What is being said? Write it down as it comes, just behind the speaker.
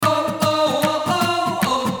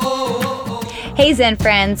Hey Zen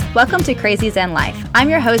friends, welcome to Crazy Zen Life. I'm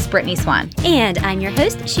your host, Brittany Swan. And I'm your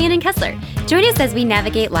host, Shannon Kessler. Join us as we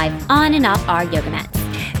navigate life on and off our yoga mats.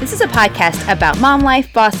 This is a podcast about mom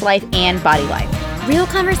life, boss life, and body life. Real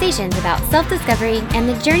conversations about self-discovery and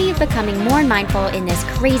the journey of becoming more mindful in this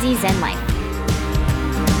crazy Zen life.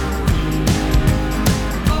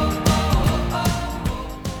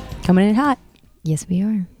 Coming in hot. Yes, we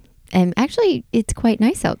are. And actually, it's quite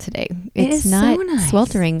nice out today. It's is not so nice.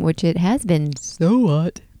 sweltering, which it has been So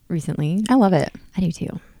hot. recently. I love it. I do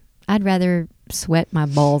too. I'd rather sweat my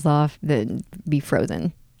balls off than be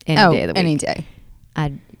frozen any day of the week. any day.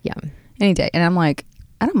 Yeah. Any day. And I'm like,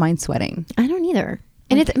 I don't mind sweating. I don't either.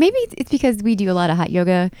 And maybe it's because we do a lot of hot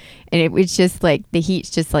yoga, and it's just like the heat's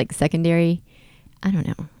just like secondary. I don't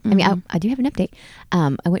know. Mm-hmm. I mean, I do have an update.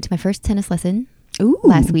 I went to my first tennis lesson Ooh.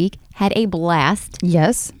 last week. Had a blast.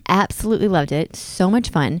 Yes. Absolutely loved it. So much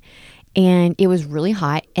fun. And it was really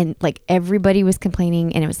hot, and like everybody was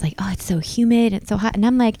complaining, and it was like, oh, it's so humid, it's so hot. And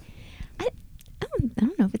I'm like, I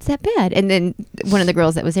don't know if it's that bad. And then one of the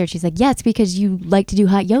girls that was there, she's like, yeah, it's because you like to do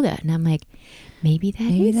hot yoga. And I'm like, maybe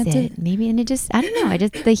that's it. Maybe. And it just, I don't know.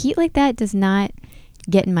 The heat like that does not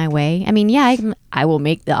get in my way. I mean, yeah, I will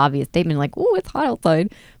make the obvious statement like, oh, it's hot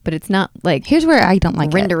outside, but it's not like Here's where I don't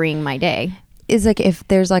like rendering my day. Is like if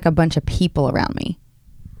there's like a bunch of people around me.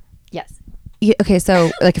 Yes. Yeah, okay,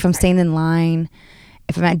 so like if I'm staying in line,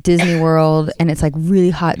 if I'm at Disney World and it's like really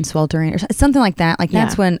hot and sweltering or something like that, like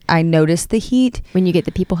that's when I notice the heat. When you get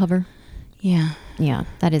the people hover. Yeah. Yeah,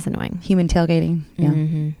 that is annoying. Human tailgating. Yeah.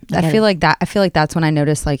 Mm-hmm. I feel like that's when I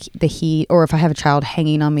notice like the heat, or if I have a child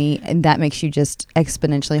hanging on me, and that makes you just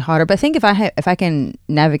exponentially hotter. But I think if I can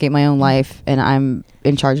navigate my own life and I'm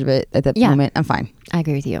in charge of it at that moment, I'm fine. I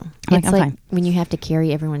agree with you. I'm It's like fine. when you have to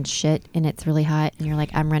carry everyone's shit and it's really hot and you're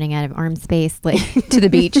like, I'm running out of arm space. Like To the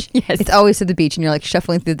beach. Yes. It's always to the beach, and you're like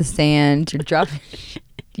shuffling through the sand. You're dropping.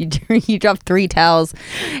 You dropped 3 towels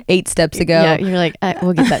 8 steps ago. Yeah, you're like,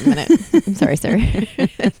 we'll get that in a minute. I'm sorry, sir.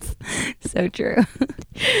 So true.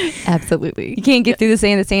 Absolutely. You can't get through the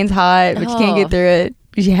sand. The sand's hot, but you can't get through it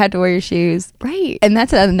because you have to wear your shoes. Right. And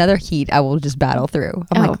that's another heat I will just battle through.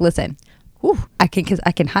 I'm like, listen, I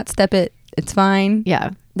can hot step it. It's fine.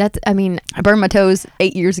 Yeah. I burned my toes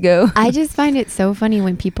 8 years ago. I just find it so funny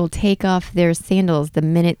when people take off their sandals the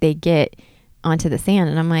minute they get onto the sand.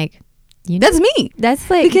 And I'm like, That's me. That's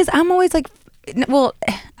like, Because I'm always like, well,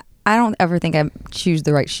 I don't ever think I choose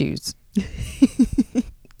the right shoes. for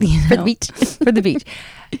the beach. For the beach.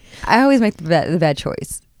 I always make the bad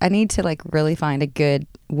choice. I need to like really find a good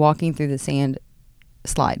walking through the sand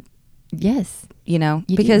slide, Yes.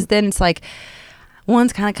 because then it's like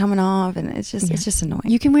one's kind of coming off, and it's just annoying.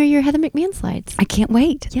 You can wear your Heather McMahon slides. I can't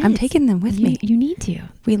wait. Yes. I'm taking them with me. You need to.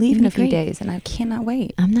 We leave in a few Great. days, and I cannot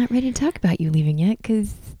wait. I'm not ready to talk about you leaving yet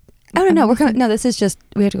because... Oh, no, we're coming. No, this is just,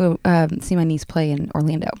 we have to go see my niece play in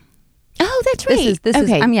Orlando. Oh, that's right.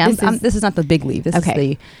 This is not the big leave. This is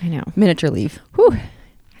the I know. miniature leave. Whew.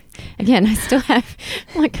 Again, I still have,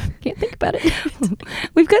 I can't think about it.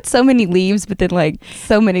 We've got so many leaves, but then like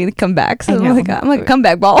so many that come back. So I'm like a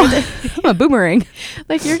comeback ball. I'm a boomerang.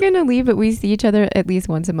 Like, you're going to leave, but we see each other at least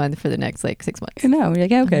once a month for the next like 6 months. I know. You're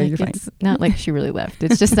like, yeah, okay, Like, you're fine. it's not like she really left.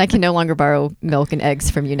 It's just I can no longer borrow milk and eggs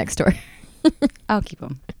from you next door. I'll keep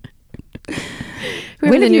them.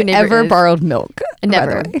 Whoever When the have new you neighbor ever is. borrowed milk? by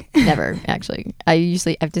Never. the way? Never, actually. I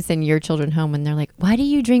usually have to send your children home and they're like, why do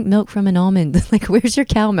you drink milk from an almond? Like, where's your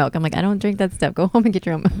cow milk? I'm like, I don't drink that stuff. Go home and get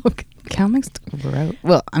your own milk. Cow milk's gross.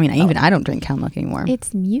 Well, I mean, I don't drink cow milk anymore.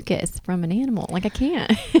 It's mucus from an animal. Like, I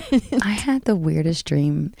can't. I had the weirdest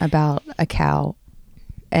dream about a cow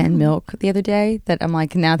and milk the other day that I'm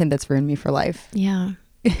like, now I think that's ruined me for life. Yeah.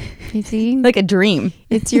 You see? Like a dream.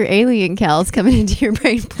 It's your alien cows coming into your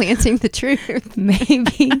brain, planting the truth.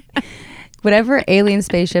 Maybe. Whatever alien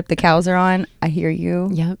spaceship the cows are on, I hear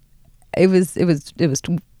you. Yep. It was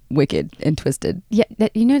wicked and twisted. Yeah.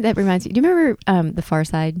 That reminds me. Do you remember The Far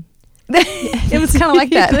Side? It was kind of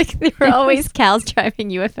like that. Like, there were always cows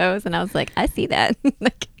driving UFOs, and I was like, I see that.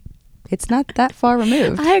 Like, It's not that far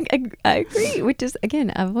removed. I agree. Which is,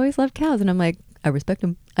 again, I've always loved cows, and I'm like, I respect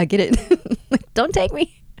them. I get it. Like, don't take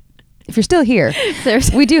me. If you're still here,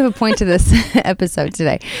 we do have a point to this episode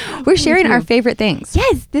today. We're sharing our favorite things.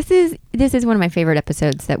 Yes, this is one of my favorite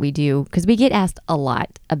episodes that we do, because we get asked a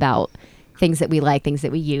lot about things that we like, things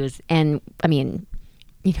that we use. And I mean,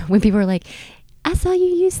 when people are like, I saw you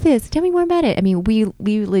use this, tell me more about it. I mean, we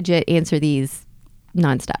legit answer these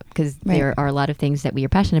nonstop, because there are a lot of things that we are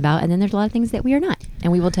passionate about, and then there's a lot of things that we are not,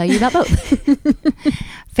 and we will tell you about both.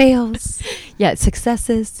 Fails,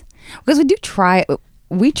 successes, because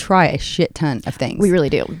we try a shit ton of things. We really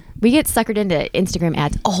do. We get suckered into Instagram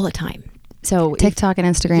ads all the time. So TikTok and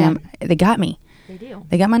Instagram, they got me. they do.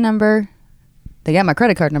 They got my number. They got my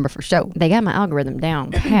credit card number for show. They got my algorithm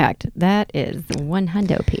down packed. That is one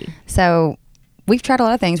hundo P. So we've tried a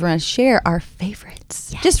lot of things. We're going to share our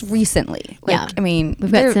favorites just recently. Like, Yeah. I mean,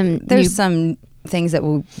 We've got there's some things that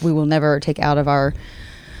we will never take out of our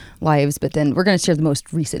lives, but then we're going to share the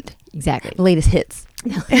most recent, Exactly. latest hits.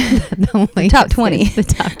 The top 20. The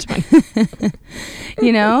top 20.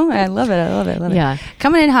 You know, I love it. Yeah.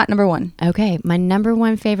 Coming in hot, number one. Okay. My number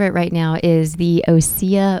one favorite right now is the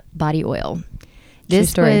Osea body oil. This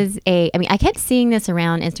story. was I kept seeing this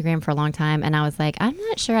around Instagram for a long time, and I was like, I'm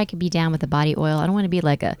not sure I could be down with the body oil. I don't want to be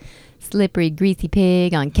like a slippery, greasy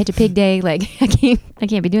pig on Catch a Pig Day. Like, I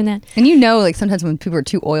can't be doing that. And you know, like sometimes when people are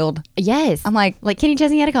too oiled, Yes. I'm like Kenny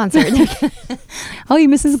Chesney at a concert. all you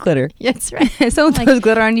miss is glitter. That's right. If someone throws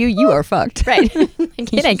glitter on you, you are fucked. Right.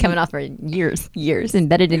 Like, it ain't coming off for years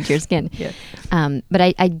embedded into your skin. Yeah. But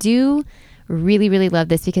I do really, really love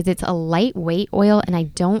this because it's a lightweight oil, and I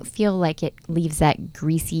don't feel like it leaves that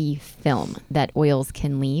greasy film that oils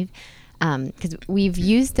can leave. Because we've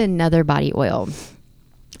used another body oil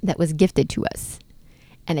that was gifted to us,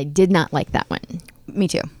 and I did not like that one. Me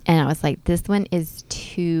too. And I was like, this one is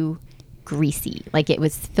too greasy. Like, it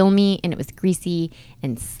was filmy and it was greasy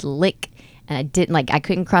and slick. And I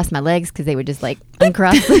couldn't cross my legs because they would just like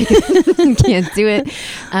uncross. Like, can't do it.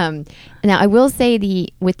 Now I will say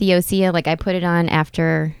with the Osea, like I put it on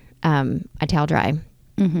after I towel dry.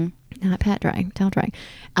 Mm-hmm. Not pat dry, towel dry.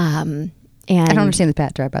 And I don't understand the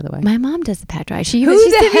pat dry, by the way. my mom does the pat dry. She Who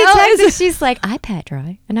sent the me a hell text is and she's like, I pat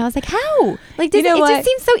dry. And I was like, how? Like, You know it what? just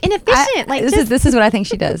seems so inefficient. This is what I think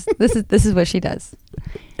she does. This is what she does.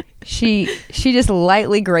 She just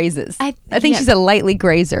lightly grazes. I think yeah. she's a lightly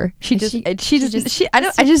grazer. She just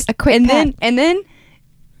a quick and pat. then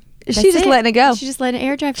she's That's just letting it go. She's just letting it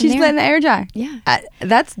air dry from She's there. letting the air dry. Yeah.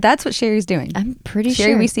 That's what Sherry's doing. I'm pretty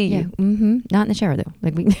Sherry, sure. we see you. Mm-hmm. Not in the shower though.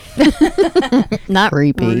 Like we not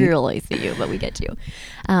Creepy. really see you, but we get you.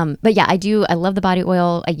 But yeah, I love the body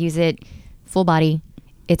oil. I use it full body.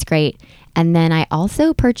 It's great. And then I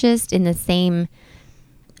also purchased in the same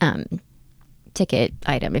ticket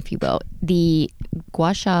item, if you will, the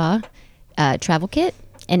Gua Sha travel kit.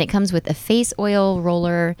 And it comes with a face oil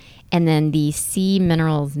roller and then the Sea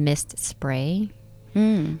Minerals Mist Spray.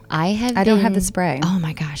 I don't have the spray. Oh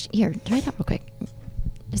my gosh. Here, try it out real quick.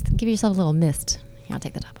 Just give yourself a little mist. Here, I'll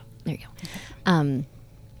take the top off. There you go.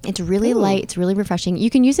 It's really light. It's really refreshing. You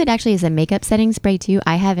can use it actually as a makeup setting spray too.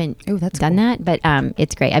 I haven't done that, but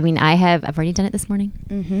it's great. I mean, I've already done it this morning.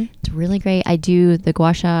 Mm-hmm. It's really great. I do the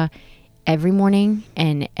Gua Sha every morning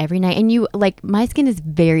and every night. And my skin is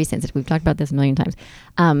very sensitive. We've talked about this a million times.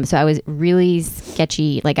 So I was really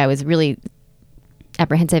sketchy. Like I was really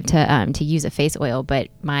apprehensive to use a face oil, but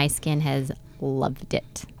my skin has loved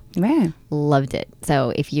it. Man. Loved it.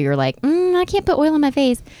 So if you're like, I can't put oil on my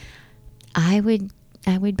face, I would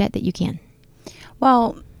bet that you can.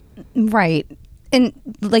 Well, right. And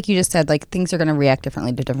like you just said, like things are going to react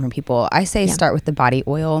differently to different people. I say start with the body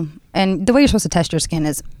oil. And the way you're supposed to test your skin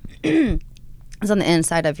is on the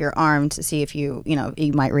inside of your arm to see if you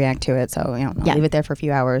might react to it. So, leave it there for a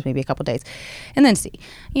few hours, maybe a couple days, and then see.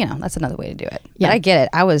 That's another way to do it. Yeah. But I get it.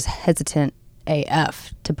 I was hesitant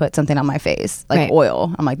AF to put something on my face, like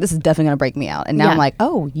oil. I'm like, this is definitely going to break me out. And now I'm like,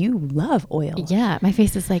 oh, you love oil. Yeah. My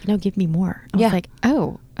face is like, no, give me more. I was like,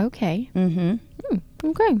 oh, okay. Mm-hmm.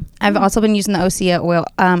 Okay. I've also been using the Osea oil,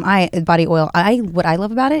 body oil. What I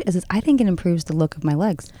love about it is I think it improves the look of my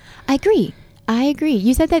legs. I agree.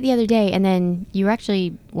 You said that the other day, and then you were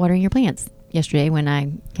actually watering your plants yesterday when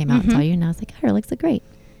I came out and saw you, and I was like, her legs look great.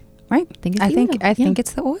 Right. I think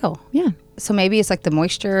it's the oil. Yeah. So maybe it's like the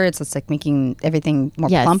moisture. It's like making everything more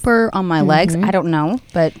plumper on my legs. I don't know,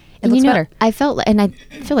 but it looks better. I feel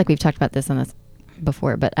like we've talked about this on this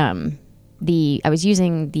before, but I was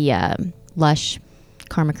using the Lush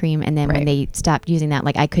Karma Cream, and then when they stopped using that,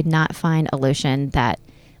 like I could not find a lotion that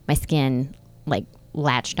my skin like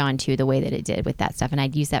latched onto the way that it did with that stuff, and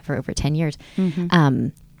I'd used that for over 10 years.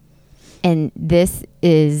 And this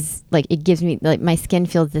is like, it gives me like my skin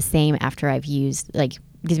feels the same after I've used, like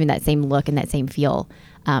gives me that same look and that same feel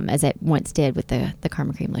as it once did with the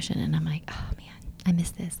Karma Cream lotion. And I'm like, oh man, I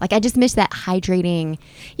miss this. Like I just miss that hydrating,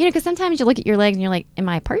 because sometimes you look at your legs and you're like, am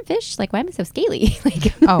I a part fish? Like, why am I so scaly?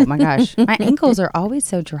 Like, oh my gosh, my ankles are always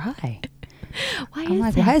so dry.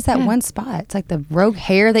 Why is that one spot? It's like the rogue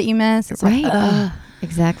hair that you miss. It's right. Like,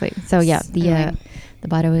 exactly. So yeah, the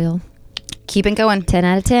body oil. Keep it going. 10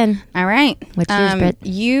 out of 10. All right. What's yours, Britt?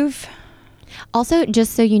 You've also,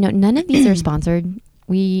 just so you know, none of these are sponsored.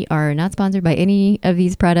 We are not sponsored by any of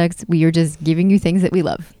these products. We are just giving you things that we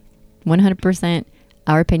love. 100%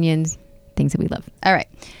 our opinions, things that we love. All right.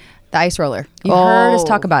 The ice roller. You heard us Oh.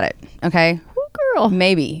 talk about it. Okay. Girl.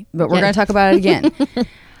 Maybe, but we're Yeah. going to talk about it again.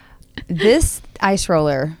 This ice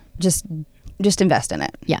roller, just invest in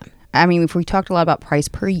it. Yeah. I mean, if we talked a lot about price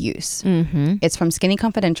per use, Mm-hmm. it's from Skinny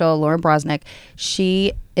Confidential, Laura Brosnick.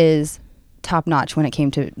 She is top notch when it came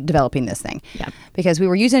to developing this thing. Yeah. Because we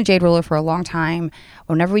were using a jade roller for a long time.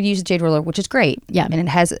 Whenever we use a jade roller, which is great. Yeah. And it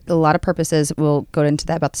has a lot of purposes. We'll go into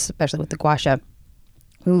that about especially with the gua sha.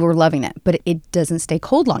 We were loving it, but it doesn't stay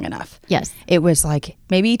cold long enough. Yes. It was like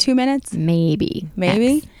maybe 2 minutes. Maybe.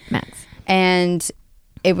 Max. And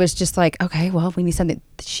it was just like, okay, well, we need something.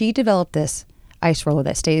 She developed this ice roller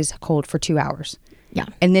that stays cold for 2 hours. Yeah.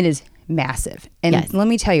 And it is massive. And Yes. let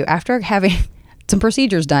me tell you, after having some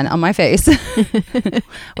procedures done on my face,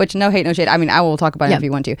 which no hate, no shade. I mean, I will talk about it Yep. if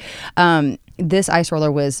you want to. This ice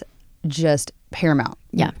roller was just paramount.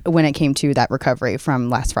 Yeah. When it came to that recovery from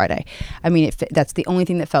last Friday. I mean, that's the only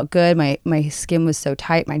thing that felt good. My skin was so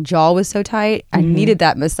tight. My jaw was so tight. I needed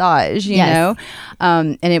that massage, you Yes. know?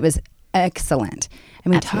 And it was excellent. I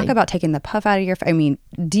mean, Absolutely. talk about taking the puff out of your,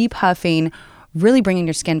 depuffing, really bringing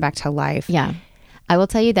your skin back to life. Yeah. I will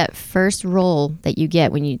tell you that first roll that you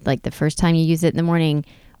get when you, like the first time you use it in the morning,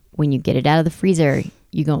 when you get it out of the freezer,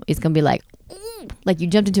 it's going to be like you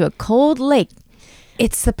jumped into a cold lake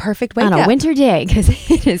It's the perfect wake on up. a winter day because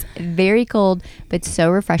it is very cold, but so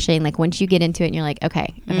refreshing. Like once you get into it and you're like,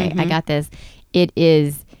 okay, I got this. It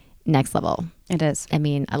is next level. It is. I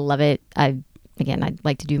mean, I love it. I'd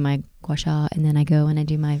like to do my gua sha and then I go and I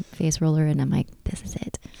do my face roller and I'm like, this is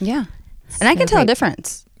it. Yeah. And I can So tell a great.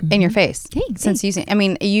 difference in your face Thanks. since using. I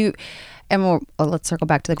mean, let's circle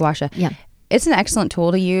back to the gua sha. Yeah. It's an excellent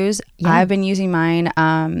tool to use. Yeah. I've been using mine,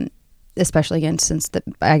 especially again since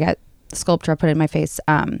I got the Sculptra put in my face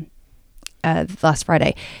last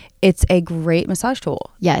Friday. It's a great massage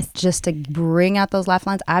tool. Yes. Just to bring out those laugh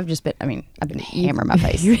lines. I've been hammering my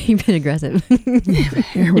face. You've been aggressive.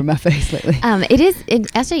 Hammering my face lately.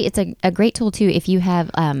 It's a great tool too if you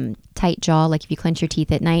have tight jaw, like if you clench your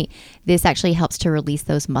teeth at night. This actually helps to release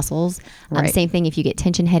those muscles. Right. Same thing if you get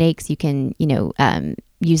tension headaches, you can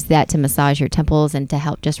use that to massage your temples and to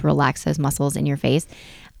help just relax those muscles in your face.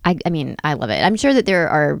 I mean, I love it. I'm sure that there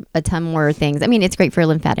are a ton more things. I mean, it's great for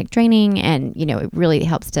lymphatic draining and, it really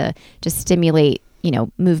helps to just stimulate,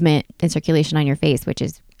 movement and circulation on your face, which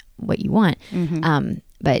is what you want.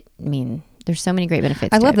 But I mean, there's so many great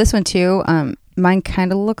benefits. I to love it. this one too. Mine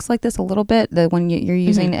kind of looks like this a little bit. The one you're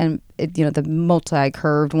using, and the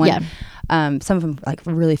multi-curved one. Yeah. Some of them like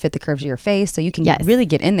really fit the curves of your face, so you can Yes. really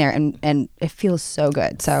get in there, and it feels so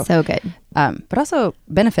good. So good. but also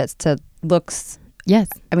benefits to looks. Yes.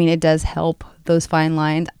 I mean, it does help those fine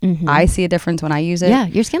lines. Mhm. I see a difference when I use it. Yeah,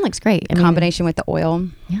 your skin looks great. I mean, Combination with the oil.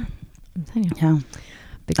 Yeah. I'm telling you. Yeah.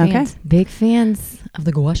 Big Okay. fans. Big fans of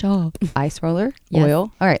the gua sha. Ice roller, Yes.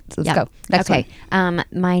 oil. All right, so let's go. Next okay.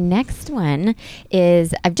 My next one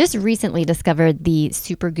is I've just recently discovered the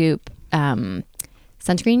Supergoop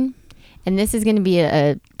sunscreen. And this is going to be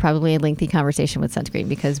probably a lengthy conversation with sunscreen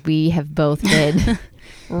because we have both been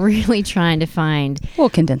really trying to find We'll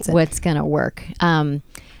condense it. what's going to work.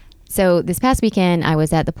 So this past weekend, I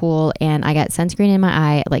was at the pool and I got sunscreen in my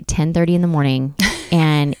eye at like 10:30 in the morning,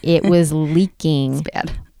 and it was leaking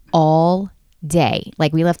Bad. all day.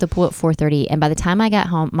 Like we left the pool at 4:30, and by the time I got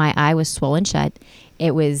home, my eye was swollen shut.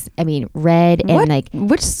 It was, red and What? like.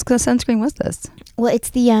 Which sunscreen was this? Well,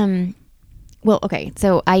 it's the Well, okay.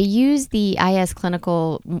 So I use the IS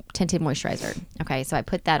Clinical Tinted Moisturizer. Okay, so I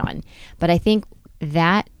put that on, but I think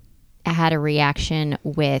that had a reaction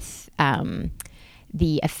with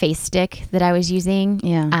the face stick that I was using.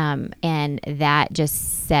 Yeah. And that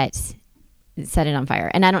just set it on fire.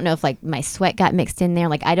 And I don't know if like my sweat got mixed in there.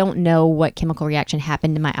 Like I don't know what chemical reaction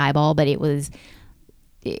happened to my eyeball, but it was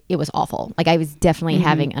awful. Like I was definitely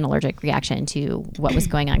having an allergic reaction to what was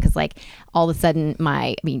going on. Cause like all of a sudden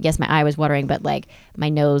yes, my eye was watering, but like my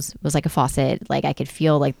nose was like a faucet. Like I could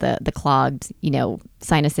feel like the clogged,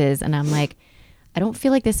 sinuses. And I'm like, I don't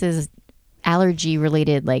feel like this is allergy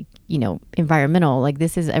related, like, environmental. Like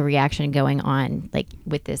this is a reaction going on like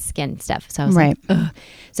with this skin stuff. So I was Right. like, ugh.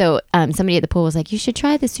 So somebody at the pool was like, you should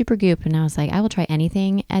try the Supergoop. And I was like, I will try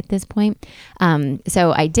anything at this point.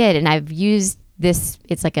 So I did. And I've used this.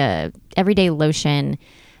 It's like a everyday lotion.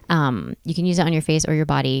 You can use it on your face or your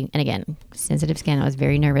body. And again, sensitive skin. I was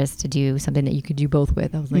very nervous to do something that you could do both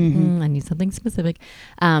with. I was like, I need something specific.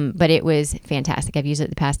 But it was fantastic. I've used it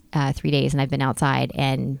the past 3 days and I've been outside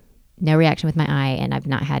and no reaction with my eye. And I've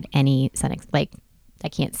not had any like I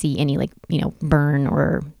can't see any burn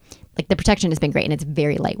or like the protection has been great. And it's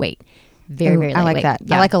very lightweight, very, very lightweight. I like that.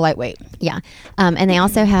 Yeah. I like a lightweight. Yeah. And they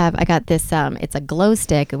also have, I got this, it's a glow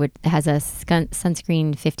stick. It has a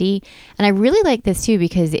sunscreen 50. And I really like this too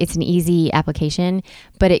because it's an easy application,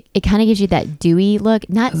 but it kind of gives you that dewy look,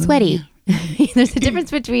 not sweaty. Yeah. There's a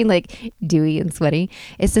difference between like dewy and sweaty.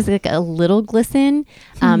 It's just like a little glisten,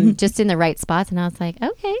 just in the right spots. And I was like,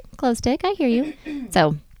 okay, glow stick, I hear you.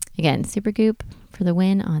 So again, Supergoop for the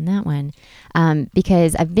win on that one.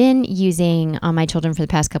 Because I've been using on my children for the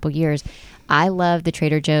past couple years. I love the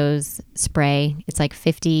Trader Joe's spray. It's like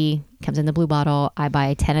 50, comes in the blue bottle. I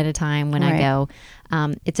buy 10 at a time when I go.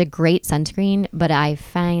 It's a great sunscreen, but I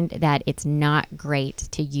find that it's not great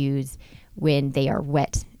to use when they are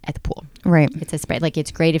wet at the pool. Right. It's a spray. Like it's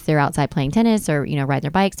great if they're outside playing tennis or, riding their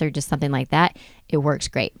bikes or just something like that. It works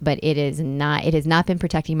great, but it has not been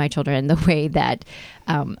protecting my children the way that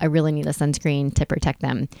I really need a sunscreen to protect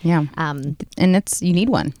them. Yeah. And you need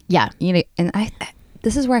one. Yeah.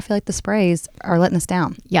 This is where I feel like the sprays are letting us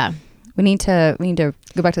down. Yeah. We need to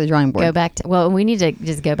go back to the drawing board. We need to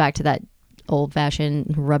just go back to that old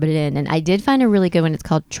fashioned, rub it in. And I did find a really good one. It's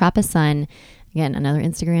called Trapasun. Again, another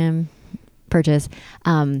Instagram purchase.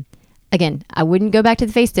 Again, I wouldn't go back to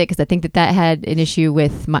the face stick because I think that had an issue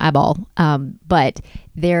with my eyeball. But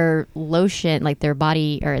their lotion, like their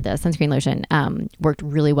body or the sunscreen lotion, worked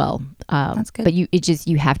really well. That's good. But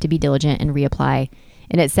you have to be diligent and reapply.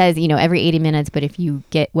 And it says, every 80 minutes, but if you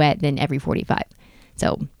get wet, then every 45.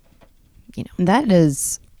 So, that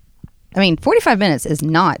is, 45 minutes is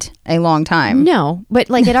not a long time. No, but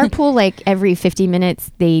like at our pool, like every 50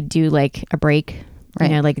 minutes, they do like a break.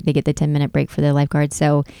 Right. Like they get the 10-minute break for the lifeguards.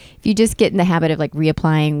 So if you just get in the habit of like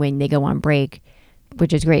reapplying when they go on break,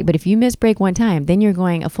 which is great. But if you miss break one time, then you're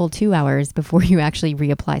going a full 2 hours before you actually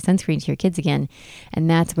reapply sunscreen to your kids again. And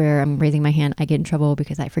that's where I'm raising my hand. I get in trouble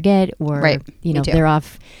because I forget or, they're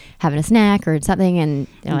off having a snack or something and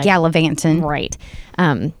gallivanting. Right.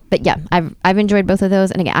 But yeah, I've enjoyed both of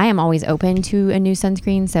those. And again, I am always open to a new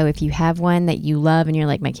sunscreen. So if you have one that you love and you're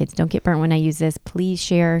like, my kids don't get burnt when I use this, please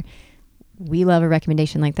share. We love a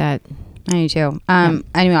recommendation like that. I do too.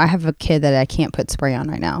 Anyway, I have a kid that I can't put spray on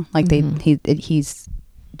right now. Like he's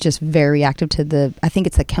just very reactive to I think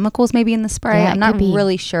it's the chemicals maybe in the spray. I'm not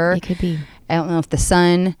really sure. It could be. I don't know if the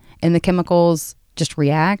sun and the chemicals just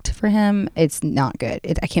react for him. It's not good.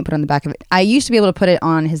 I can't put it on the back of it. I used to be able to put it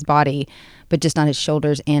on his body, but just on his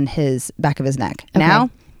shoulders and his back of his neck. Okay. Now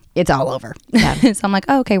it's all over. Yeah. So I'm like,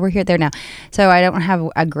 oh, okay, we're there now. So I don't have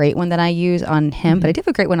a great one that I use on him, but I do have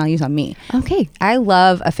a great one I'll use on me. Okay. I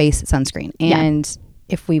love a face sunscreen. And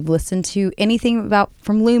if we've listened to anything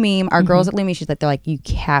from Lumi, our girls at Lumi, they're like, you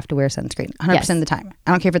have to wear sunscreen 100% of the time.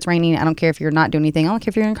 I don't care if it's raining. I don't care if you're not doing anything. I don't care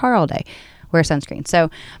if you're in a car all day. Wear sunscreen.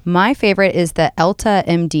 So my favorite is the Elta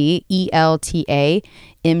MD, ELTA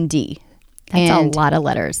MD. That's a lot of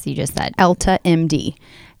letters you just said. Elta MD,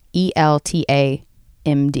 ELTA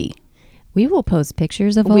MD. We will post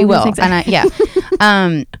pictures of all we will. Things.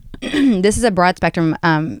 And this is a broad spectrum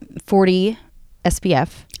 40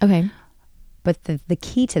 SPF. Okay. But the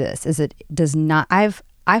key to this is it does not. I've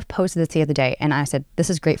posted this the other day and I said this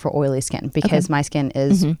is great for oily skin because my skin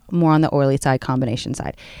is more on the oily side, combination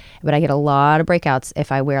side. But I get a lot of breakouts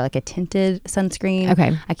if I wear like a tinted sunscreen.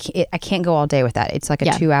 Okay. I can't go all day with that. It's like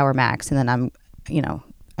a 2 hour max, and then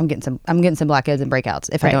I'm getting some blackheads and breakouts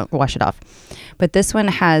if I don't wash it off. But this one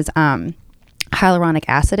has hyaluronic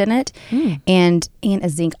acid in it and a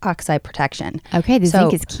zinc oxide protection. Okay, the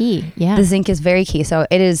zinc is key. Yeah, the zinc is very key. So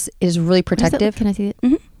it is really protective. Can I see it?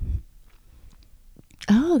 Mm-hmm.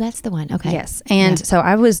 Oh, that's the one. Okay. Yes, and so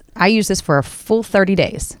I used this for a full 30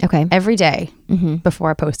 days. Okay, every day before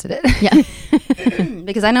I posted it. Yeah,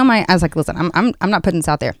 because I know I was like, listen, I'm not putting this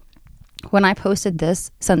out there. When I posted this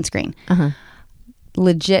sunscreen.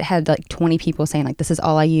 Legit had like 20 people saying like, this is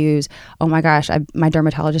all I use. Oh my gosh, my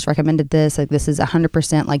dermatologist recommended this. Like this is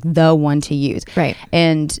 100% like the one to use. Right.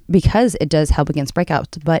 And because it does help against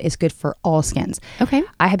breakouts, but it's good for all skins. Okay.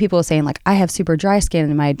 I had people saying like, I have super dry skin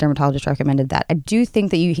and my dermatologist recommended that. I do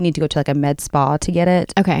think that you need to go to like a med spa to get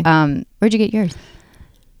it. Okay. Where'd you get yours?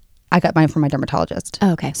 I got mine from my dermatologist.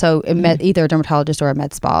 Oh, okay. So either a dermatologist or a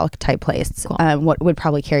med spa type place. Cool. What would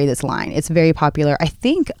probably carry this line. It's very popular. I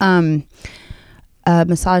think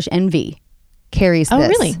Massage Envy carries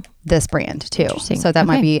this brand too. So that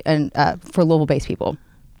might be for Louisville based people.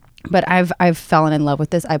 But I've fallen in love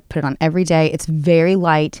with this. I put it on every day. It's very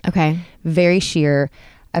light. Okay. Very sheer.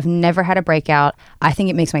 I've never had a breakout. I think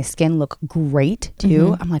it makes my skin look great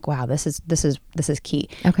too. I'm like, wow, this is key.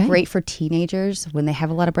 Okay. Great for teenagers when they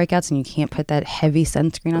have a lot of breakouts and you can't put that heavy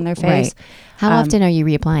sunscreen on their face. Right. How often are you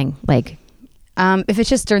reapplying? Like If it's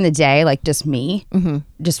just during the day, like just me,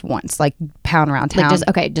 just once, like pound around town.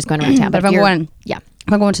 Like just going around town. But if I'm going, yeah,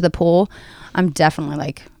 if I'm going to the pool, I'm definitely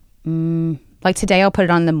like today I'll put it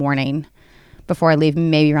on in the morning before I leave.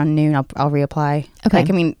 Maybe around noon I'll reapply. Okay. Like,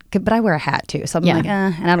 I mean, but I wear a hat too, so I'm like,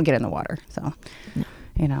 and I don't get in the water, so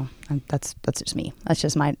you know, that's just me. That's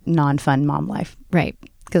just my non-fun mom life, right?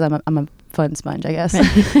 Because I'm a fun sponge, I guess. I'm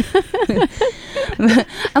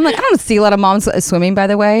like, I don't see a lot of moms swimming, by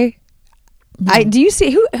the way. Do you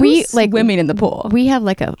see who's swimming in the pool? We have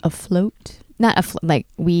like a float, not a float. Like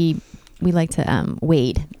we like to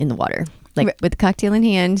wade in the water, like with the cocktail in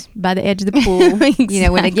hand by the edge of the pool. Exactly. You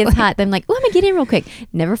know, when it gets hot, then I'm like, oh, I'm gonna get in real quick.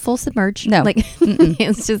 Never full submerged. No, like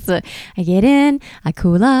it's just I get in, I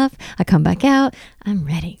cool off, I come back out, I'm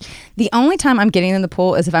ready. The only time I'm getting in the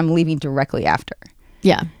pool is if I'm leaving directly after.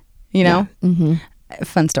 Yeah, you know. Yeah. Mm-hmm.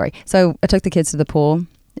 Fun story. So I took the kids to the pool,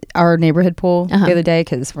 our neighborhood pool, the other day,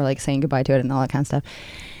 because we're like saying goodbye to it and all that kind of stuff.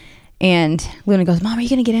 And Luna goes, Mom, are you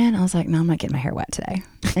gonna get in? I was like, no, I'm not getting my hair wet today.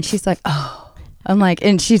 And she's like, oh. I'm like,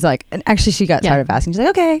 and she's like, and actually she got tired of asking. She's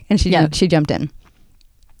like, okay. And she jumped in.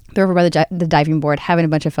 They're over by the diving board, having a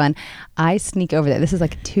bunch of fun. I sneak over there. This is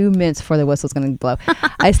like 2 minutes before the whistle's going to blow.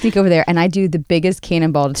 I sneak over there and I do the biggest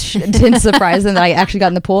cannonball to surprise them that I actually got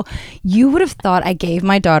in the pool. You would have thought I gave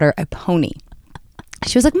my daughter a pony.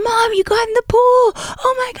 She was like, Mom, you got in the pool.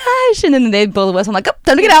 Oh my gosh. And then they blow the whistle. I'm like, oh,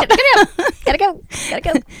 time to get out. Gotta go.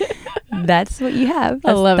 That's what you have.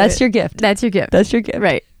 I love it. That's your gift. That's your gift. That's your gift.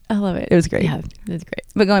 Right. I love it. It was great. Yeah, it was great.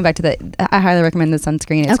 But going back to I highly recommend the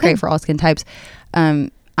sunscreen. It's great for all skin types. I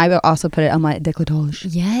will also put it on my décolletage.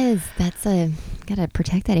 Yes, gotta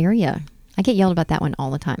protect that area. I get yelled about that one all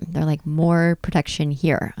the time. They're like, more protection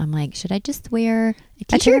here. I'm like, should I just wear a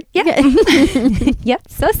t-shirt? Yeah. Yep.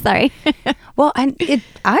 So sorry. Well, I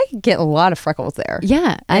get a lot of freckles there.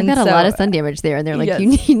 Yeah, I've got a lot of sun damage there, and they're like, yes. you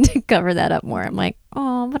need to cover that up more. I'm like,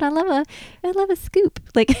 oh, but I love a scoop.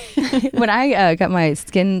 Like when I got my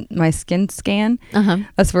skin scan,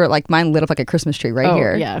 that's where like mine lit up like a Christmas tree right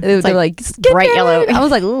here. Yeah, they're like bright yellow. I was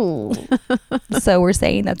like, ooh. So we're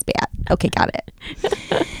saying that's bad. Okay, got it.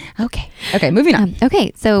 Okay, moving on.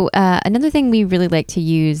 Okay, so another thing we really like to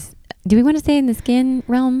use. Do we want to stay in the skin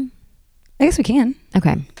realm? I guess we can.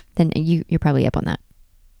 Okay, then you're probably up on that.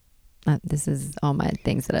 This is all my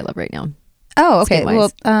things that I love right now. Oh, okay.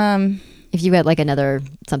 Skin-wise. Well, if you had like another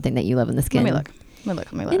something that you love in the skin. Let me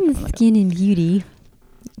look. In the skin and beauty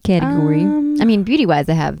category. I mean, beauty wise,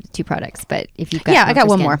 I have 2 products, but if you've got I got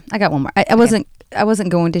one more. I wasn't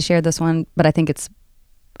going to share this one, but I think it's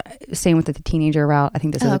staying with the teenager route. I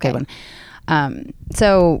think this is a good one.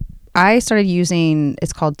 So I started using,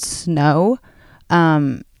 it's called Snow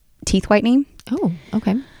teeth whitening. Oh,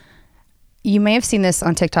 okay. You may have seen this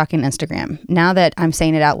on TikTok and Instagram. Now that I'm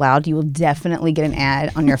saying it out loud, you will definitely get an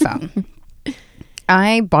ad on your phone.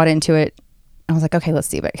 I bought into it. I was like, okay, let's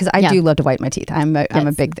see it, because I do love to whiten my teeth. I'm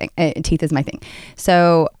a big thing. Teeth is my thing.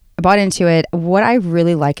 So I bought into it. What I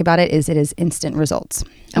really like about it is instant results.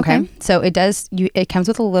 Okay. So it comes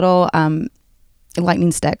with a little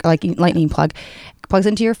lightning stick, like lightning plug. It plugs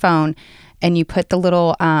into your phone, and you put the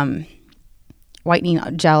little whitening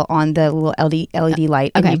gel on the little LED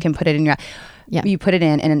light, and you can put it in your. Yeah. You put it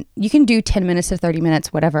in, and you can do 10 minutes to 30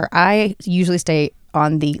 minutes, whatever. I usually stay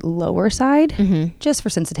on the lower side just for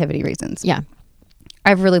sensitivity reasons. Yeah.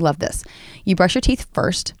 I really love this. You brush your teeth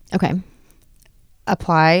first. Okay.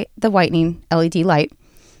 Apply the whitening LED light,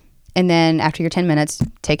 and then after your 10 minutes,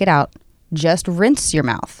 take it out. Just rinse your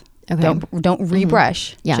mouth. Okay. Don't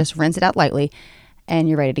rebrush. Yeah. Just rinse it out lightly, and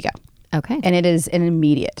you're ready to go. Okay. And it is an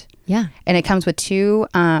immediate. Yeah. And it comes with 2.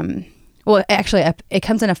 Well, actually, it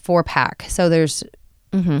comes in a 4-pack. So there's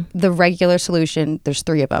the regular solution. There's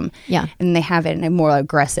 3 of them. Yeah. And they have it in a more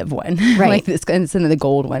aggressive one. Right. Like this, and it's in the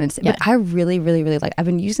gold one. But I really, really, really like. I've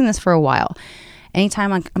been using this for a while.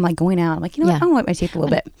 Anytime I'm like going out, I'm like, you know what? I want to white my teeth a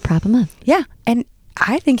little bit. Prop them up. Yeah. And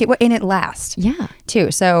I think it lasts. Yeah.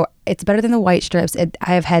 Too. So it's better than the white strips. I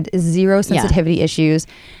have had 0 sensitivity issues.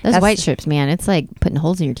 Those white strips, man, it's like putting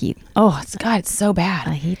holes in your teeth. Oh, it's so bad.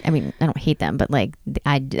 I don't hate them, but like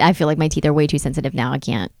I feel like my teeth are way too sensitive now. I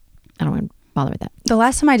don't want to bother with that. The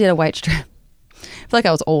last time I did a white strip, I feel like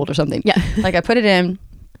I was old or something. Yeah. Like I put it in,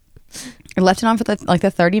 I left it on for the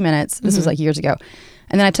 30 minutes. This was like years ago.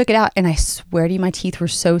 And then I took it out, and I swear to you, my teeth were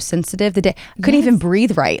so sensitive. I couldn't even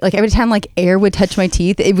breathe right. Like every time like air would touch my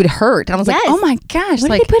teeth, it would hurt. And I was like, oh my gosh.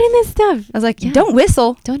 What did they put in this stuff? I was like, don't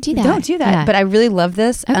whistle. Don't do that. Don't do that. Yeah. But I really love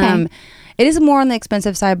this. Okay. It is more on the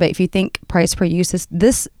expensive side, but if you think price per use,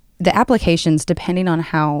 the applications, depending on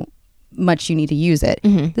how much you need to use it,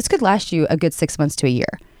 this could last you a good 6 months to a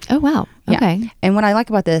year. Oh, wow. Okay. Yeah. And what I like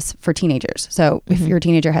about this for teenagers, so if your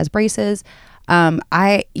teenager has braces,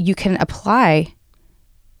 You can apply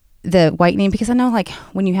the whitening, because I know like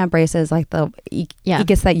when you have braces, like it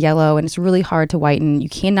gets that yellow and it's really hard to whiten. You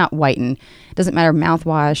cannot whiten. It doesn't matter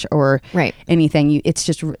mouthwash or anything. It's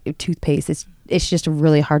just toothpaste. It's just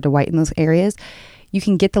really hard to whiten those areas. You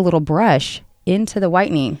can get the little brush into the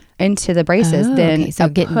whitening, into the braces. Then so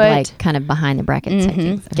getting like kind of behind the brackets.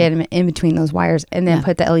 Get them in between those wires, and then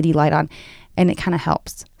put the LED light on, and it kind of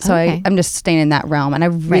helps. So I'm just staying in that realm, and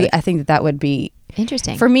I think that would be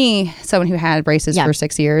interesting for me, someone who had braces for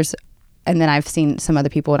 6 years, and then I've seen some other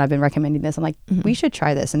people and I've been recommending this. I'm like, we should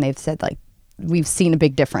try this, and they've said like we've seen a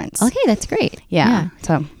big difference. Okay, that's great. Yeah.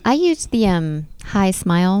 So I used the High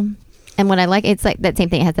Smile, and what I like, it's like that same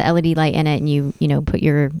thing. It has the LED light in it, and you put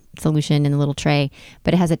your solution in the little tray,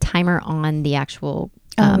 but it has a timer on the actual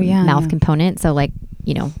mouth component. So like,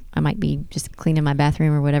 I might be just cleaning my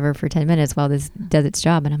bathroom or whatever for 10 minutes while this does its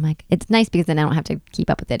job. And I'm like, it's nice because then I don't have to keep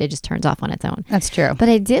up with it. It just turns off on its own. That's true. But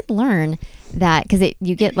I did learn that because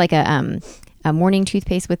you get like a morning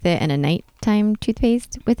toothpaste with it and a nighttime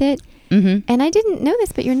toothpaste with it. Mm-hmm. And I didn't know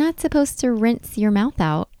this, but you're not supposed to rinse your mouth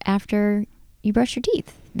out after you brush your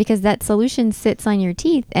teeth, because that solution sits on your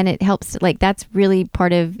teeth and it helps. Like that's really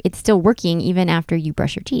part of it's still working even after you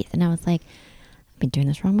brush your teeth. And I was like, I've been doing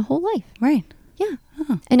this wrong my whole life. Right. Yeah.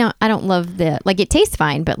 Oh. And now I don't love it tastes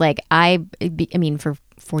fine, but like I mean, for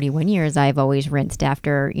 41 years, I've always rinsed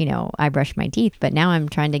after, I brush my teeth, but now I'm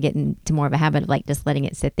trying to get into more of a habit of like just letting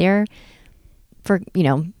it sit there for,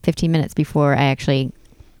 15 minutes before I actually,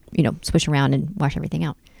 swish around and wash everything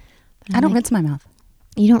out. I don't rinse my mouth.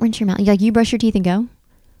 You don't rinse your mouth? Like you brush your teeth and go?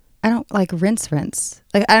 I don't like rinse.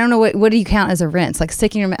 Like, I don't know what do you count as a rinse? Like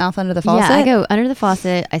sticking your mouth under the faucet? Yeah, I go under the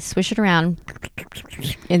faucet, I swish it around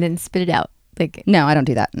and then spit it out. Like, no, I don't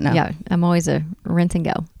do that. No. Yeah, I'm always a rinse and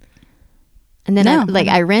go. And then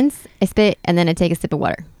I rinse, I spit, and then I take a sip of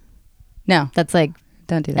water. No. That's like,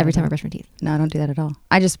 don't do that every time I brush my teeth. No, I don't do that at all.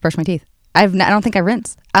 I just brush my teeth. I don't think I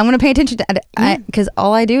rinse. I'm going to pay attention to it because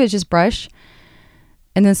all I do is just brush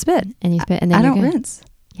and then spit. And you spit and then I don't rinse.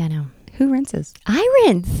 Yeah, no. Who rinses? I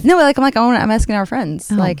rinse. No, I'm asking our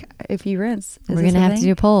friends. Like, if you rinse, we're going to have to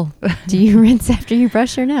do a poll. Do you rinse after you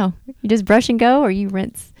brush or no? You just brush and go, or you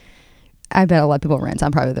rinse? I bet a lot of people rinse.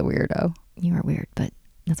 I'm probably the weirdo. You are weird, but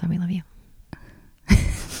that's why we love you.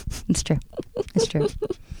 It's true. It's true.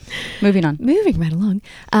 Moving on. Moving right along.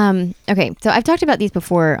 Okay, so I've talked about these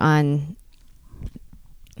before on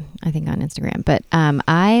Instagram, but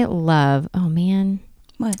I love, oh man.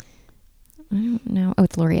 What? I don't know. Oh,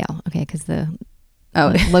 it's L'Oreal. Okay, because the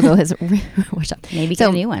logo has washed up. Maybe get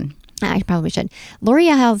a new one. I probably should.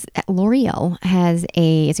 L'Oreal has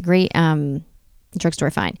it's a great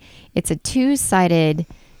drugstore find. It's a 2-sided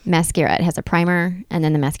mascara. It has a primer and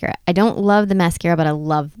then the mascara. I don't love the mascara, but I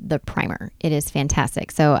love the primer. It is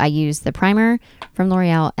fantastic. So I use the primer from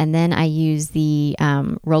L'Oreal, and then I use the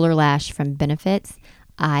Roller Lash from Benefits.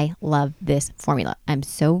 I love this formula. I'm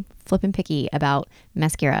so flippin' picky about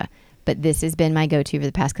mascara, but this has been my go-to for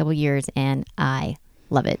the past couple years, and I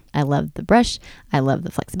love it. I love the brush. I love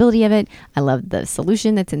the flexibility of it. I love the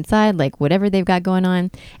solution that's inside, like whatever they've got going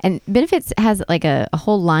on. And Benefits has like a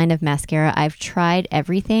whole line of mascara. I've tried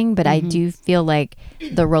everything, but I do feel like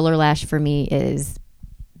the Roller Lash for me is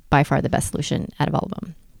by far the best solution out of all of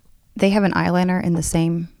them. They have an eyeliner in the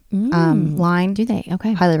same line. Do they?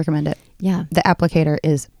 Okay. Highly recommend it. Yeah. The applicator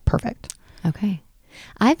is perfect. Okay.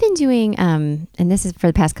 I've been doing, and this is for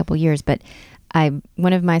the past couple years, but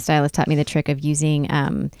one of my stylists taught me the trick of using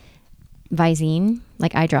Visine,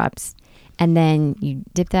 like eye drops, and then you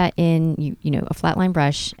dip that in, a flat line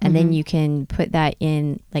brush, and then you can put that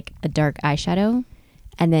in like a dark eyeshadow,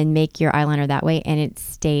 and then make your eyeliner that way, and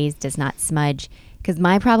it does not smudge. Because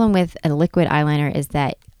my problem with a liquid eyeliner is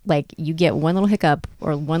that like you get one little hiccup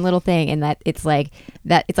or one little thing, and that it's like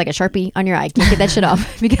a Sharpie on your eye. Can't get that shit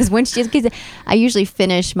off because I usually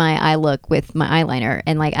finish my eye look with my eyeliner,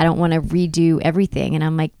 and like I don't want to redo everything, and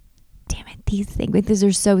I'm like, damn it, these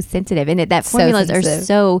are so sensitive, and that formulas are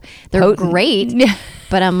they're potent. Great,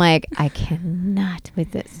 but I'm like, I cannot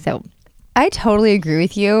with this. So I totally agree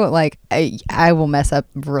with you. Like I will mess up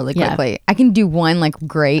really quickly. Yeah. I can do one like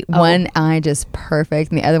great, one eye just perfect,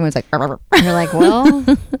 and the other one's like. You're like, well,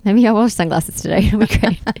 maybe I'll wear sunglasses today. It'll be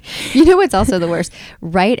great. You know what's also the worst?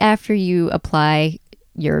 Right after you apply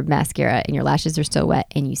your mascara and your lashes are still wet,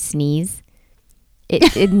 and you sneeze,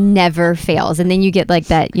 it never fails, and then you get like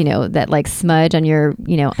that, that like smudge on your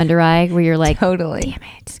under eye where you're like, totally, damn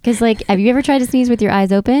it. Because like, have you ever tried to sneeze with your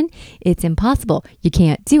eyes open? It's impossible. You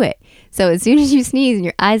can't do it. So as soon as you sneeze and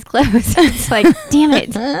your eyes close, it's like, damn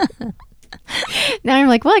it. Now I'm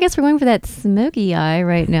like, well, I guess we're going for that smoky eye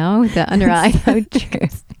right now with the under eye. So true.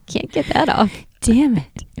 Can't get that off. Damn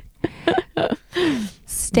it.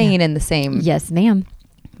 Staying in the same. Yes, ma'am.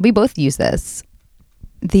 We both use this.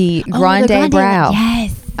 The Grande Brow.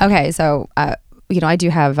 Yes. Okay, so I do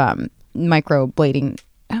have microblading.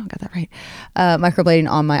 Oh, got that right. Microblading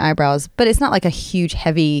on my eyebrows, but it's not like a huge,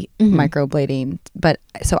 heavy microblading. But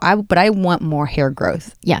I want more hair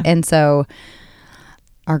growth. Yeah, and so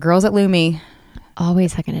our girls at Lumi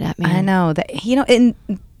always hooking it up, man. I know that in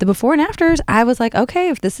the before and afters, I was like, okay,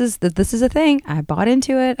 if this is a thing, I bought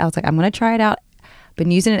into it. I was like, I'm going to try it out. Been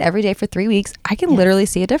using it every day for 3 weeks. I can literally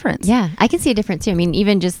see a difference. Yeah, I can see a difference too. I mean,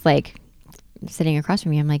 even just like sitting across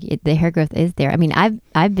from me, I'm like, the hair growth is there. I mean,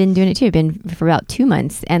 I've been doing it too. I've been for about 2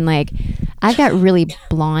 months, and like I've got really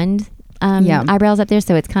blonde eyebrows up there,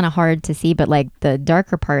 so it's kind of hard to see. But like the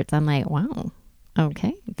darker parts, I'm like, wow,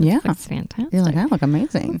 okay, that's fantastic. You're like, I look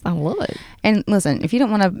amazing. I love it. And listen, if you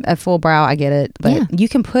don't want a full brow, I get it, but you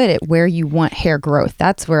can put it where you want hair growth.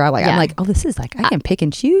 That's where I'm like, oh, this is like I can pick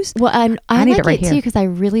and choose. Well, I need like it right it too because I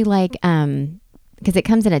really like because it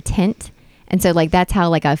comes in a tint. And so like that's how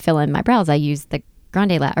like I fill in my brows. I use the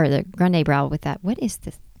the Grande Brow with that. What is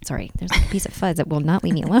this? Sorry, there's like a piece of fuzz that will not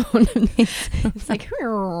leave me alone. It's like,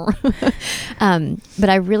 but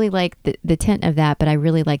I really like the tint of that. But I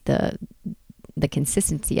really like the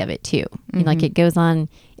consistency of it too. Like it goes on.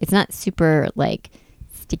 It's not super like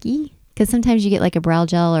sticky because sometimes you get like a brow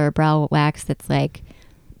gel or a brow wax that's like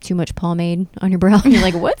too much pomade on your brow. And you're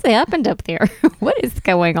like, what's happened up there? What is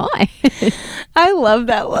going on? I love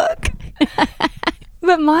that look.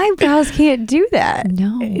 But my brows can't do that.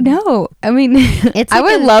 No. I mean, It's I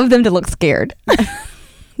like would love them to look scared.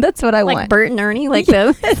 That's what I like want. Bert and Ernie, like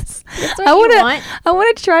those. That's what I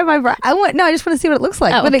want to try my brow. I just want to see what it looks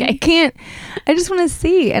like. Oh, but okay. I can't. I just want to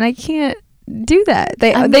see, and I can't do that.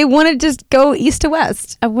 They want to just go east to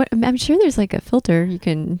west. I'm sure there's like a filter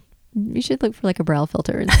you should look for like a brow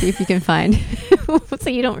filter and see if you can find so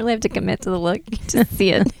you don't really have to commit to the look. You just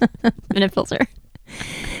see it in a filter.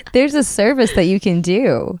 There's a service that you can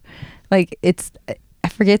do. Like I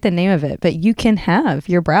forget the name of it, but you can have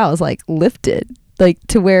your brows like lifted, like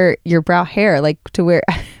to where your brow hair, like to where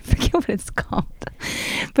I forget what it's called.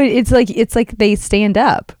 But it's like they stand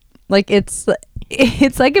up. Like it's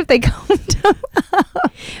like if they combed them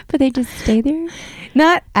up. But they just stay there?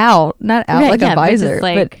 Not out right, like a visor,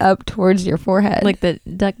 but up towards your forehead. Like the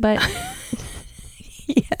duck butt?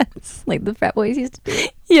 Yes. Like the frat boys used to do?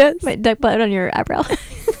 Yes. But duck butt on your eyebrow.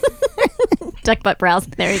 Duck butt brows.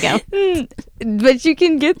 There you go. But you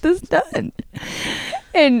can get this done.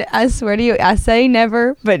 And I swear to you, I say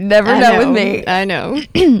never, but never know with me. I know.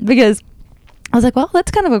 Because I was like, well,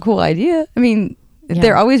 that's kind of a cool idea. I mean,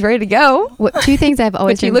 they're always ready to go. Two things I've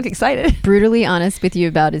always but you look excited. Brutally honest with you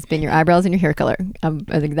about has been your eyebrows and your hair color.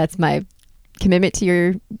 I think that's my commitment to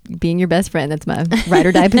your being your best friend. That's my ride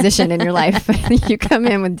or die position in your life. You come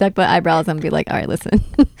in with duck butt eyebrows, I'm gonna be like, all right, listen,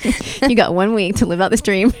 you got 1 week to live out this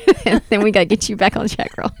dream, and then we gotta get you back on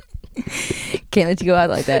track, girl. Can't let you go out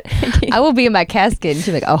like that. I will be in my casket, and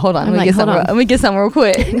she'll be like, oh, hold on, let me get some real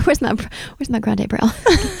quick. Where's my Grande Brow?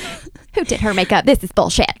 Who did her makeup? This is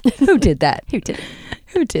bullshit. Who did that? Who did it?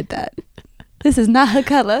 Who did that? This is not her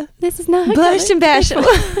color. This is not her Blushed color. and bashful.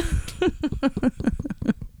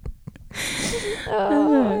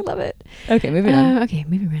 Oh, I love it. Okay, moving on. Okay,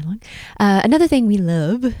 moving right along. Another thing we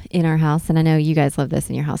love in our house, and I know you guys love this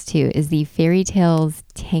in your house too, is the Fairy Tales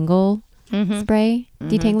Tangle spray,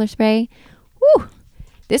 detangler spray. Woo!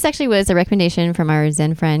 This actually was a recommendation from our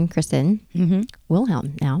Zen friend, Kristen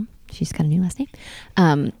Wilhelm now. She's got a new last name.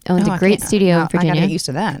 Owns a great studio in Virginia. I got to get used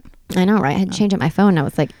to that. I know, right? I had to change up my phone. And I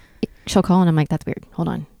was like, she'll call and I'm like, that's weird. Hold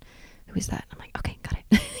on. Who is that? I'm like, okay, got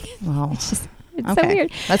it. Wow. It's so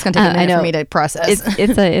weird. That's going to take a minute for me to process.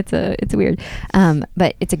 It's weird.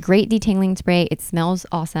 But it's a great detangling spray. It smells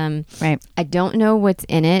awesome. Right. I don't know what's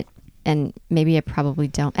in it, and maybe I probably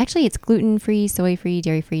don't. Actually, it's gluten-free, soy-free,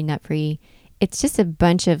 dairy-free, nut-free. It's just a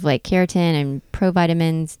bunch of like keratin and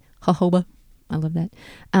provitamins, jojoba. I love that.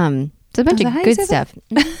 It's a bunch of good stuff.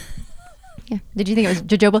 Yeah. Did you think it was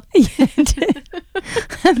jojoba? Yeah,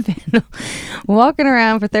 I've been walking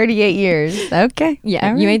around for 38 years. Okay.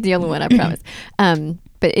 Yeah, you ain't the only one, I promise.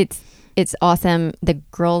 But it's awesome. The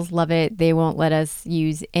girls love it. They won't let us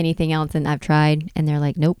use anything else, and I've tried, and they're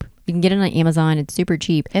like, nope. You can get it on Amazon. It's super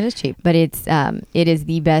cheap. It is cheap, but it is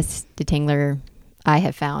the best detangler I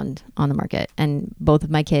have found on the market, and both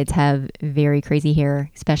of my kids have very crazy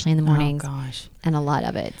hair, especially in the mornings. Oh gosh, and a lot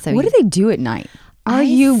of it. So what do they do at night? Are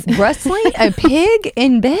you wrestling a pig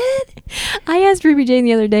in bed? I asked Ruby Jane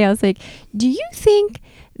the other day, I was like, do you think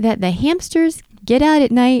that the hamsters get out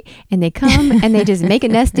at night and they come and they just make a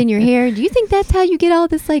nest in your hair. Do you think that's how you get all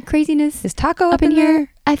this like craziness? Is Taco up in here?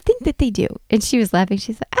 there? I think that they do. And she was laughing.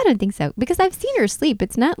 She's like, I don't think so. Because I've seen her sleep.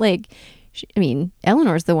 It's not like,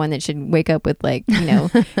 Eleanor's the one that should wake up with like,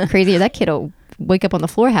 crazy. That kid will wake up on the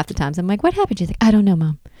floor half the times. I'm like, what happened? She's like, I don't know,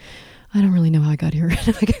 Mom. I don't really know how I got here.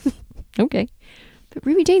 I'm like, okay. But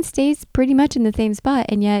Ruby Jane stays pretty much in the same spot.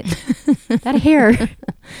 And yet that hair,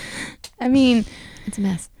 I mean, it's a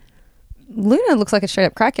mess. Luna looks like a straight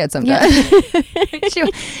up crackhead sometimes.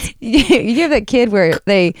 You have that kid where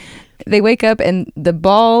they wake up and the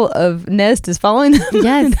ball of nest is following them.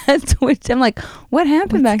 Yes. That's what I'm like, what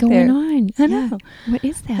happened What's back going there? on? I know. What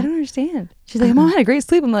is that? I don't understand. She's like, Mom, I had a great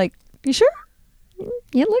sleep. I'm like, you sure?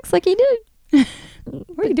 It looks like he did.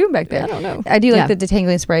 What are you doing back there? I don't know. I do like the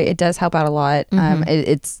detangling spray. It does help out a lot. I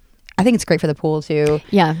think it's great for the pool too.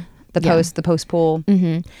 Yeah. The post pool.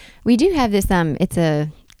 Mm-hmm. We do have this, it's a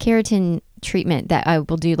keratin treatment that I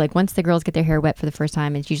will do like once the girls get their hair wet for the first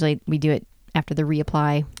time. It's usually we do it after the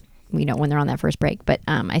reapply, when they're on that first break. But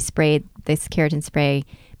I spray this keratin spray,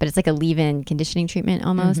 but it's like a leave-in conditioning treatment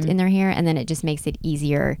almost in their hair. And then it just makes it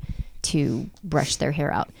easier to brush their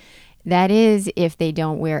hair out. That is if they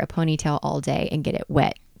don't wear a ponytail all day and get it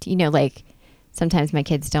wet. Like sometimes my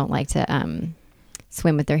kids don't like to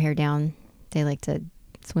swim with their hair down. They like to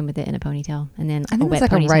swim with it in a ponytail, and then I think a wet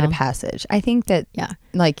it's like ponytail. a rite of passage. I think that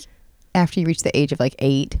like after you reach the age of like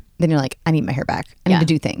 8, then you're like, I need my hair back. I need to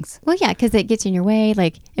do things. Well, yeah, because it gets in your way.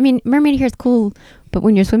 Like, mermaid hair is cool, but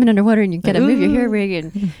when you're swimming underwater and you gotta move your hair rig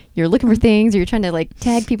and you're looking for things, or you're trying to like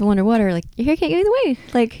tag people underwater, like your hair can't get in the way.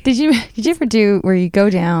 Like, did you ever do where you go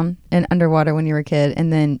down and underwater when you were a kid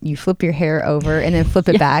and then you flip your hair over and then flip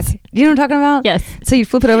it back? You know what I'm talking about? Yes. So you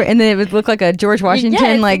flip it over and then it would look like a George Washington,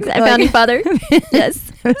 founding father.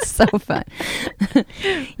 Yes. It's so fun.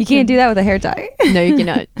 You can't do that with a hair tie. No, you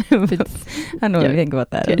cannot. I don't know what you think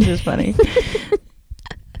about that. It's just funny.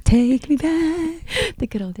 Take me back. The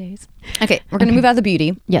good old days. Okay, we're gonna move out of the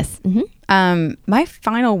beauty. Yes. Mm-hmm. My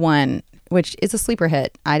final one, which is a sleeper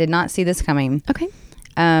hit. I did not see this coming. Okay.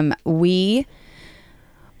 We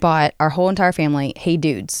bought our whole entire family Hey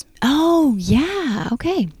Dudes. Oh yeah.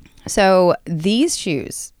 Okay. So these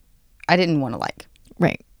shoes, I didn't want to like.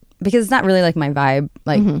 Right. Because it's not really like my vibe.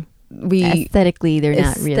 Like aesthetically, they're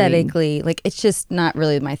not really. Like it's just not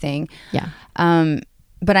really my thing. Yeah.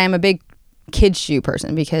 But I am a big kids shoe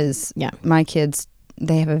person because my kids,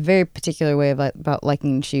 they have a very particular way of about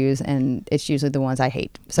liking shoes, and it's usually the ones I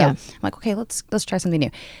hate. So I'm like, okay, let's try something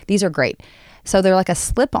new. These are great. So they're like a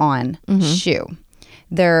slip-on shoe.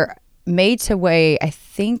 They're made to weigh, I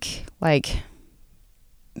think, like,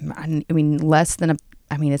 less than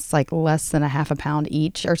it's like less than a half a pound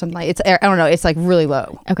each or something. I don't know. It's like really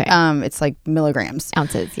low. Okay. It's like milligrams.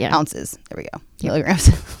 Ounces. Yeah. Ounces. There we go. Milligrams.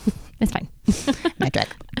 It's fine. Metric.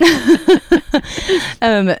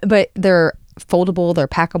 But they're foldable, they're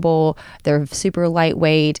packable, they're super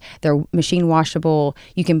lightweight, they're machine washable.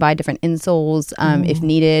 You can buy different insoles if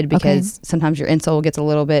needed, because sometimes your insole gets a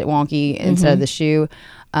little bit wonky instead of the shoe.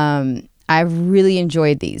 I've really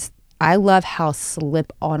enjoyed these. I love how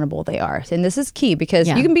slip-onable they are. And this is key because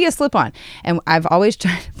you can be a slip-on. And I've always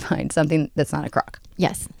tried to find something that's not a Croc.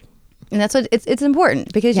 Yes. And that's what it's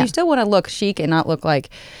important, because you still want to look chic and not look like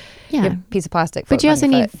a piece of plastic. But you also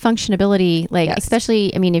need functionability, especially,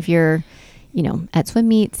 if you're, at swim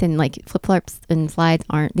meets, and like flip-flops and slides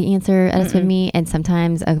aren't the answer at a swim meet. And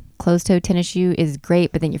sometimes a closed-toe tennis shoe is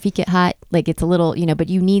great, but then your feet get hot. Like it's a little, but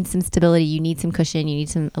you need some stability, you need some cushion, you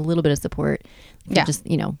need a little bit of support. You're just,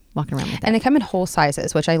 walking around with that. And they come in whole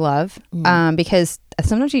sizes, which I love, because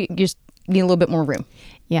sometimes you just need a little bit more room.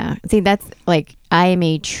 Yeah. See, that's like, I am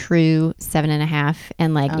a true 7.5.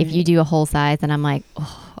 And like, if you do a whole size, then I'm like,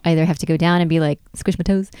 I either have to go down and be like, squish my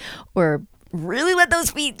toes, or really let those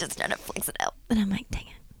feet just start to flex it out. And I'm like, dang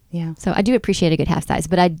it. Yeah. So I do appreciate a good half size,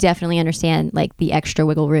 but I definitely understand like the extra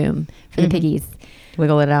wiggle room for the piggies.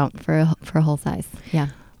 Wiggle it out. For a whole size. Yeah.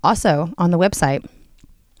 Also, on the website,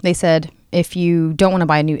 they said if you don't want to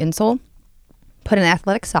buy a new insole, put an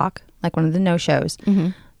athletic sock, like one of the no-shows,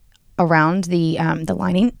 around the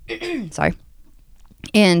lining, sorry,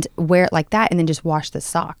 and wear it like that, and then just wash the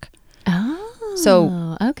sock. Oh,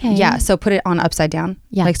 so okay. Yeah, so put it on upside down.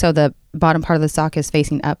 Yeah. Like, so the bottom part of the sock is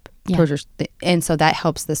facing up towards your, and so that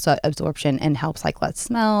helps the sweat absorption and helps like less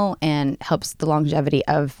smell and helps the longevity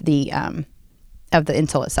of the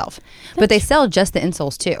insole itself. But they sell just the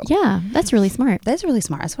insoles too. Yeah, that's really smart. That's really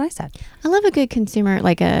smart. That's what I said. I love a good consumer,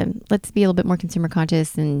 let's be a little bit more consumer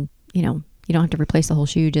conscious, and you don't have to replace the whole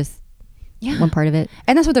shoe, just one part of it.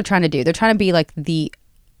 And that's what they're trying to do. They're trying to be like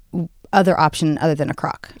other option other than a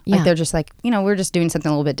croc. Yeah. Like they're just like, we're just doing something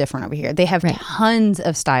a little bit different over here. They have tons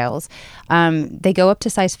of styles. They go up to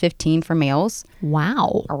size 15 for males.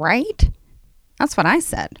 Wow. All right. That's what I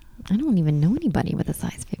said. I don't even know anybody with a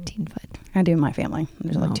size 15 foot. I do in my family.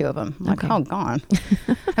 There's like 2 of them. I'm like, Okay. oh, gone.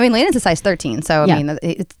 I mean, Landon's a size 13. So, Yeah. I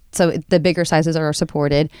mean, so the bigger sizes are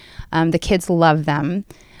supported. The kids love them.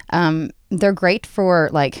 They're great for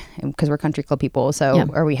like, because we're country club people. So, Yeah.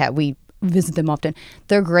 or we visit them often.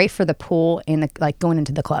 They're great for the pool and like going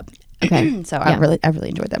into the club. Okay. So Yeah. I really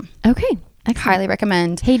enjoyed them. Okay. Excellent. Highly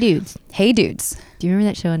recommend. Hey, dudes. Hey, dudes. Do you remember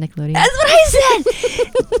that show on Nickelodeon? That's what I said.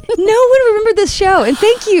 No one remembered this show, and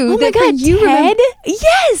thank you. Oh my that God, you Ted?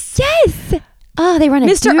 Yes, yes. Oh, they run a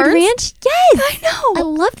Mr. dude Ernst? ranch? Yes. I know. I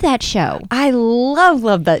loved that show. I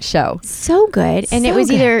love that show. So good. And it So was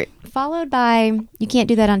good. either followed by You Can't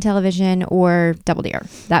Do That on Television or Double Dare.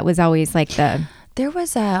 That was always like the... There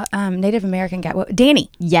was a Native American guy, Danny.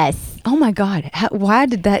 Yes. Oh my God! Why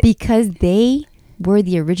did that? Because they were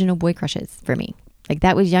the original boy crushes for me. Like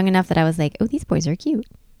that was young enough that I was like, oh, these boys are cute.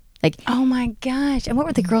 Like, Oh my gosh! And what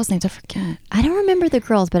were the girls' names? I forget. I don't remember the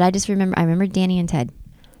girls, but I remember Danny and Ted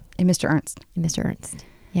And Mr. Ernst. and Mr. Ernst.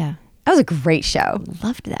 Yeah. That was a great show.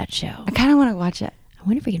 Loved that show. I kind of want to watch it. I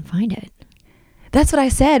wonder if we can find it. That's what I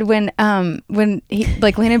said when he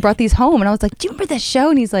like Landon brought these home, and I was like, "Do you remember that show?"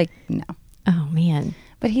 And he's like, "No," Oh, man.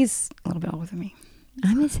 but he's a little bit older than me.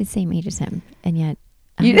 I'm the same age as him, and yet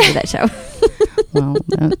I You- remember that show. Well,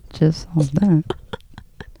 that's just all that.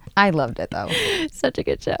 I loved it though. Such a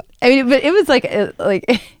good show. I mean, but it was like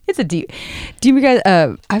it's a deep. Do you guys?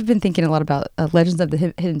 I've been thinking a lot about Legends of the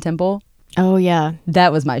Hidden Temple. Oh, yeah.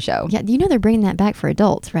 That was my show. Yeah, you know they're bringing that back for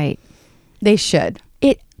adults, right? They should.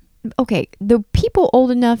 Okay, the people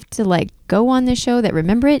old enough to like go on this show that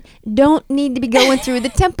remember it don't need to be going through the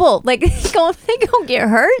temple. Like they gonna get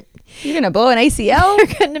hurt. You're gonna blow an ACL.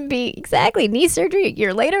 They're gonna be exactly knee surgery a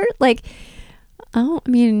year later. Like, oh, I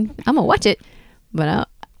mean, I'm gonna watch it, but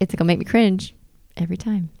it's gonna make me cringe every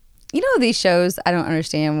time. You know these shows I don't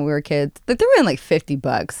understand when we were kids. Like they were in like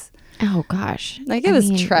 $50. Oh gosh, Like, it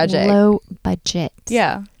was tragic. Low budget.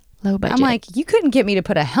 Yeah. Low budget. I'm like, you couldn't get me to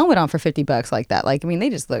put a helmet on for $50 like that. Like, I mean,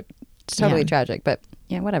 they just look totally Yeah. tragic. But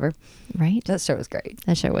yeah, whatever. right? That show was great.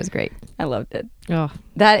 That show was great. I loved it. Oh,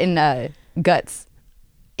 That and Guts.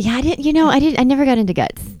 yeah. I didn't. You know, I never got into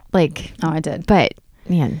Guts. Like, Oh, I did. but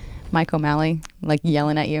man, Mike O'Malley like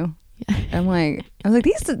yelling at you. I was like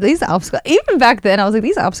these obstacles. Even back then, I was like,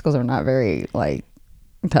 these obstacles are not very like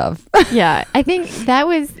tough. yeah. I think that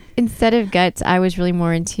was instead of Guts, I was really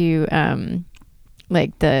more into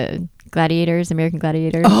like the Gladiators, American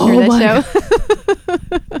Gladiators. Oh Remember my that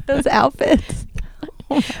show? Those outfits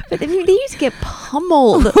But I mean, they used to get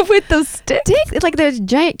pummeled. with those sticks. It's like those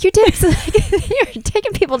giant Q-tips. Like, you're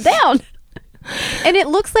taking people down. And it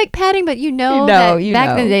looks like padding, but that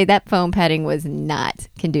back in the day, that foam padding was not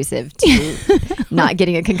conducive to not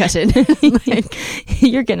getting a concussion. Like,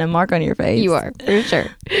 You're getting a mark on your face. you are, for sure.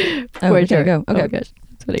 Oh, For we sure. gotta go. Oh Okay. my gosh.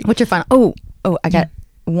 That's funny. What's your final? Oh, I got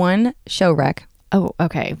one show wreck. Oh,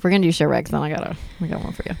 okay. If we're going to do show wrecks, then I got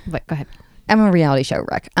one for you. But go ahead. I'm a reality show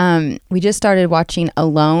wreck. We just started watching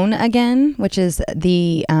Alone again, which is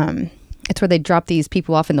it's where they drop these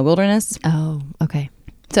people off in the wilderness. Oh, okay.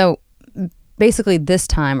 So basically this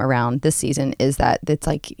time around this season is that it's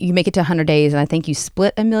like you make it to 100 days and I think you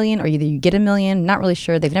split $1 million or either you get $1 million. Not really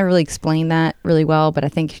sure. They've never really explained that really well, but I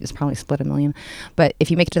think it's probably split $1 million. But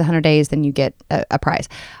if you make it to the 100 days, then you get a prize.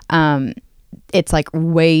 It's like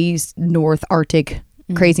way north Arctic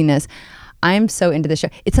craziness. I'm so into this show.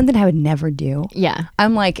 It's something I would never do. Yeah.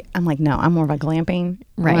 I'm like, no, I'm more of a glamping.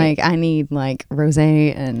 Right. Like I need like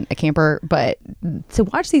rosé and a camper. But to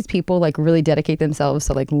watch these people like really dedicate themselves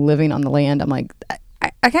to like living on the land, I'm like,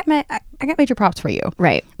 I got major props for you.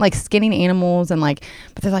 Right. Like skinning animals and like,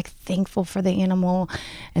 but they're like thankful for the animal,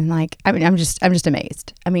 and like, I mean, I'm just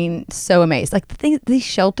amazed. I mean, so amazed. Like these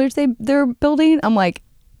shelters they're building. I'm like,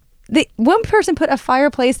 one person put a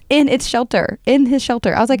fireplace in his shelter.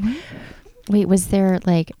 I was like. Wait, was there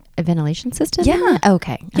like a ventilation system? Yeah. in that?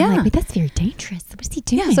 Okay. Yeah. I'm like, wait, that's very dangerous. What is he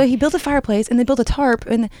doing? Yeah, so he built a fireplace and they built a tarp,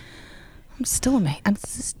 and I'm still amazed. I'm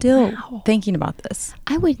still thinking about this.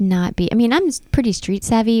 I would not be. I mean, I'm pretty street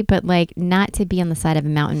savvy, but like not to be on the side of a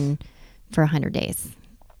mountain for 100 days.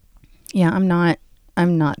 Yeah, I'm not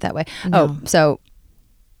that way. No. Oh, so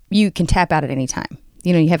you can tap out at any time.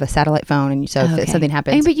 You know, you have a satellite phone, and so if Okay. something I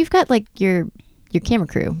happens, mean, but you've got like your camera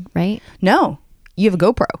crew, right? no, you have a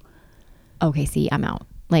GoPro. Okay, see, I'm out.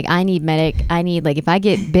 Like, I need medic. I need, like, if I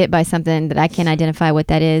get bit by something that I can't identify what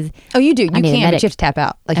that is. Oh, you do. You need a can, but medic. you have to tap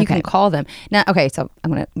out. Like you Okay. can call them now. Okay, so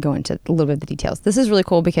I'm going to go into a little bit of the details. This is really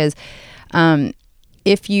cool because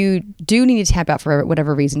if you do need to tap out for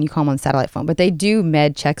whatever reason, you call them on the satellite phone. But they do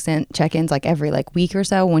med check-ins like every like week or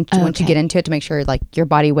so once you get into it to make sure like your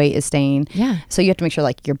body weight is staying. Yeah. So you have to make sure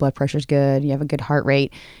like your blood pressure's good, you have a good heart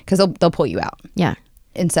rate, because they'll pull you out. Yeah.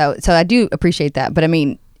 And so I do appreciate that. But I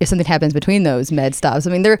mean, if something happens between those med stops,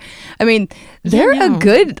 they're a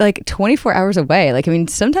good like 24 hours away. Like, I mean,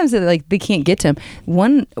 sometimes they can't get to him.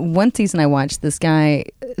 One season I watched, this guy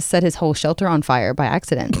set his whole shelter on fire by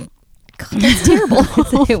accident. God, that's terrible.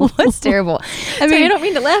 It was terrible. I mean, I don't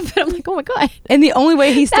mean to laugh, but I'm like, oh my God. And the only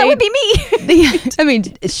way he stayed, that would be me. I mean,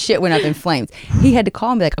 shit went up in flames. He had to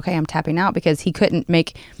call and be like, okay, I'm tapping out, because he couldn't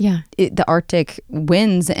make the Arctic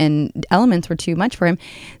winds and elements were too much for him.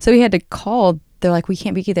 So he had to call. They're like, we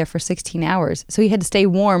can't be there for 16 hours. So he had to stay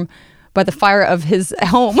warm by the fire of his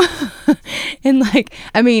home. And like,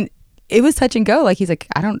 I mean, it was touch and go. Like, he's like,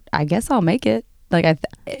 I guess I'll make it. Like,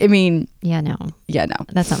 I mean. Yeah, no.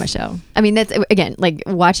 That's not my show. I mean, that's, again, like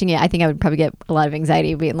watching it, I think I would probably get a lot of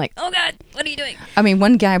anxiety being like, oh God, what are you doing? I mean,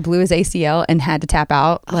 one guy blew his ACL and had to tap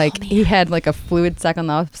out. Like, he had like a fluid sac on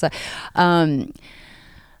the opposite.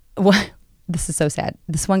 This is so sad.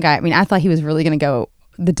 This one guy, I mean, I thought he was really going to go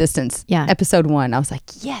the distance. Yeah. Episode 1, I was like,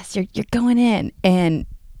 yes, you're going in. And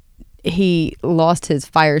he lost his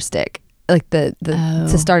fire stick, like the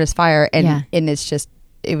to start his fire. And it's just,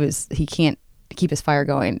 he can't keep his fire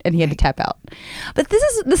going, and he had to tap out. But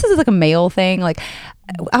this is like a male thing. Like,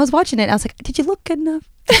 I was watching it, I was like, did you look good enough?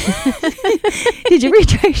 Did you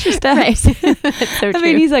retrace your steps? Right. That's so true. I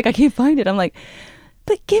mean, he's like, I can't find it. I'm like,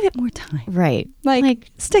 but give it more time. Right. Like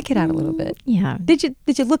stick it out a little bit. Yeah. Did you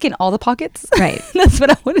look in all the pockets? Right. That's what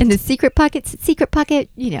I wanted. In the secret pocket,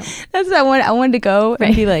 you know. That's what I wanted. I wanted to go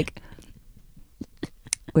and be like,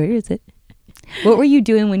 where is it? What were you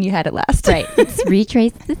doing when you had it last? Right. Let's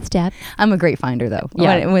retrace the steps. I'm a great finder, though.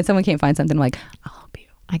 Yeah. When someone can't find something, I'm like, I'll help you.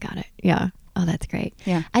 I got it. Yeah. Oh, that's great.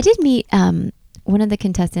 Yeah. I did meet one of the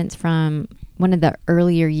contestants from one of the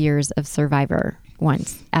earlier years of Survivor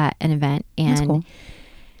once at an event. And that's cool.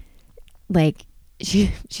 Like,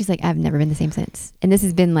 she's like, I've never been the same since. And this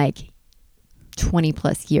has been like 20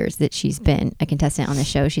 plus years that she's been a contestant on the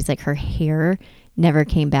show. She's like, her hair never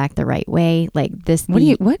came back the right way. Like this.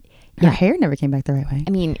 What? Her hair never came back the right way. I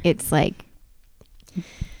mean, it's like,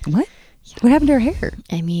 what? What happened to her hair?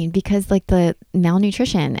 I mean, because like the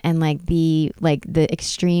malnutrition and like the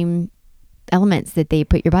extreme elements that they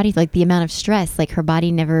put your body, like the amount of stress, like her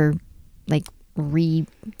body never like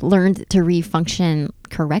learned to refunction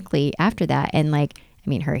correctly after that. And like, I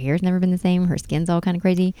mean, her hair's never been the same. Her skin's all kind of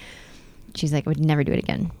crazy. She's like, I would never do it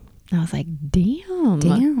again. And I was like,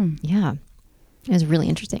 damn. Yeah. It was really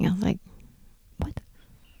interesting. I was like, what?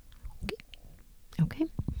 Okay.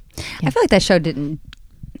 Yeah. I feel like that show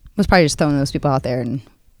was probably just throwing those people out there and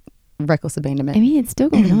reckless abandonment. I mean, it's still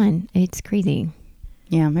going on. It's crazy.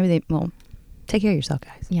 Yeah, maybe take care of yourself,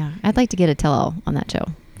 guys. Yeah, I'd like to get a tell-all on that show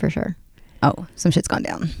for sure. Oh, some shit's gone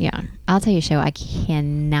down. Yeah, I'll tell you a show I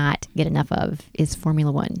cannot get enough of is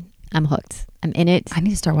Formula One. I'm hooked. I'm in it. I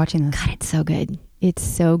need to start watching this. God, it's so good. It's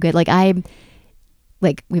so good. Like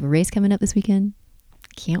we have a race coming up this weekend.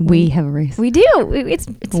 Can't we have a race? We do. It's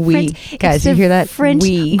French. Guys, it's you hear that? French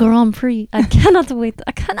Grand Prix. I cannot wait.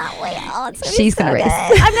 Oh, she's gonna race.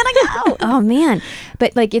 I'm gonna go. Oh man,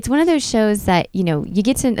 but like it's one of those shows that you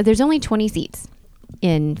get to. There's only 20 seats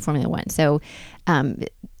in Formula One, so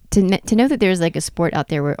to know that there's like a sport out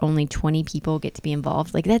there where only 20 people get to be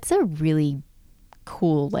involved, like that's a really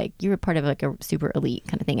cool. Like you're a part of like a super elite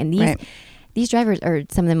kind of thing, and these drivers are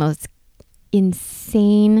some of the most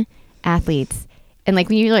insane athletes. And like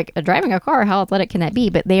when you're like driving a car, how athletic can that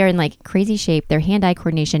be? But they are in like crazy shape. Their hand-eye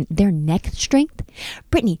coordination, their neck strength.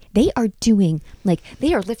 Brittany, they are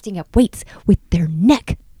lifting up weights with their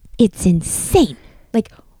neck. It's insane.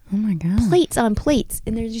 Like, oh my God, plates on plates,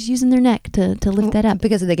 and they're just using their neck to lift that up.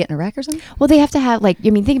 Because they get in a wreck or something? Well, they have to have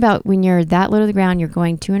think about when you're that low to the ground, you're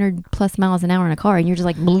going 200 plus miles an hour in a car, and you're just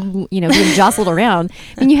like, being jostled around.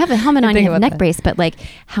 And you have a helmet on, you have a neck brace, but like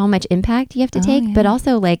how much impact you have to take. Yeah. But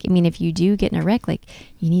also if you do get in a wreck, like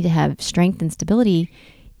you need to have strength and stability,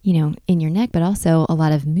 in your neck, but also a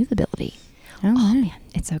lot of movability. Oh man,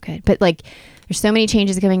 it's so good. But like, there's so many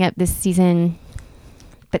changes coming up this season.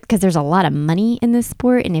 But because there's a lot of money in this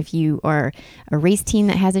sport, and if you are a race team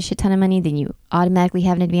that has a shit ton of money, then you automatically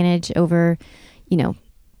have an advantage over, the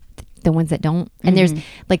ones that don't. And there's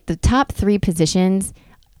like the top 3 positions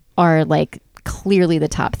are like clearly the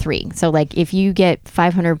top 3. So like if you get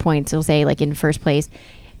 500 points, we'll say like in first place,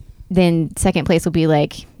 then second place will be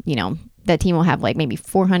like, that team will have like maybe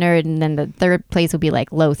 400, and then the third place will be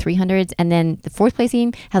like low 300s, and then the fourth place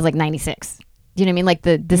team has like 96. Do you know what I mean? Like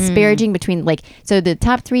the disparaging between so the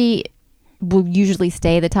top 3 will usually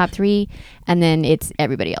stay the top 3, and then it's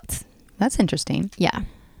everybody else. That's interesting. Yeah.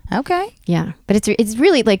 Okay. Yeah. But it's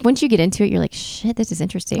really like once you get into it, you're like, shit, this is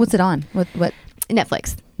interesting. What's it on? What?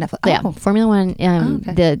 Netflix. Netflix. Yeah. Oh. Formula One.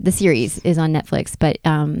 Okay. The series is on Netflix, but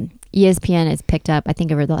ESPN has picked up, I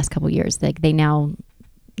think, over the last couple of years. Like they now,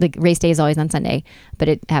 the race day is always on Sunday, but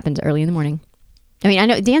it happens early in the morning. I mean, I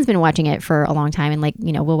know Dan's been watching it for a long time, and like,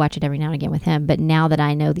 you know, we'll watch it every now and again with him. But now that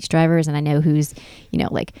I know these drivers and I know who's, you know,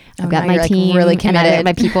 like I've got my team, like really committed. and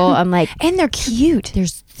my people, I'm like, And they're cute. they're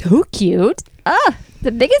so cute.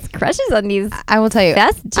 The biggest crushes on these. I will tell you.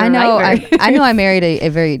 Fast I know. driver. I know. I married a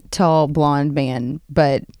very tall blonde man,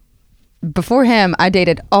 but before him, I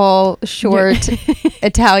dated all short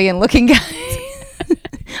Italian-looking guys.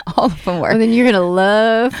 All of them were. And then you're gonna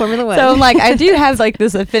love Formula One. So I'm like, I do have like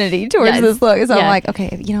this affinity towards Yes. this look. So Yeah. I'm like,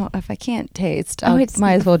 okay, you know, if I can't taste, I it's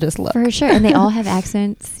might as well just look. for sure. And they all have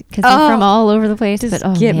accents because they're from all over the place. Just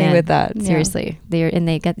but get me man, with that. Yeah. Seriously,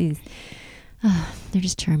 they got these. They're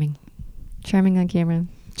just charming on camera,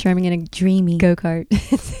 charming in a Dreamy go-kart.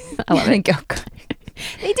 I love it. Go-kart.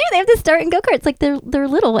 They do. They have to start in go-karts. Like they're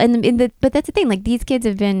little, but that's the thing. Like these kids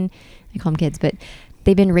have been, I call them kids, but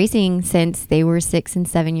they've been racing since they were 6 and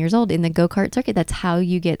 7 years old in the go-kart circuit. That's how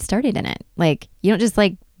you get started in it. Like you don't just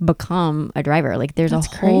like become a driver. Like there's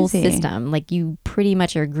That's a whole crazy. system. Like you pretty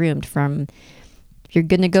much are groomed from. If you're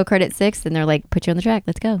good in a go-kart at 6, then they're like, put you on the track.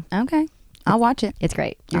 Let's go. Okay, I'll watch it. It's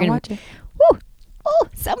great. I'll watch it. Woo! Oh,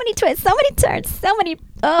 so many twists, so many turns, so many.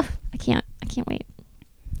 Oh, I can't wait.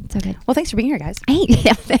 It's so good. Well, thanks for being here, guys. Hey,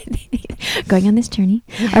 going on this journey.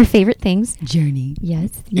 Our favorite things. Journey.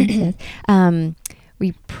 Yes.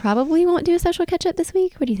 We probably won't do a social catch up this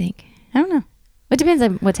week. What do you think? I don't know. It depends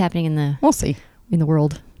on what's happening in the We'll see.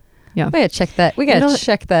 world. Yeah. We gotta check that. We gotta It'll-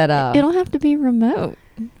 check that. It'll have to be remote.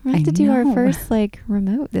 We have I to do our know. first like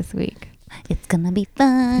remote this week. It's gonna be It's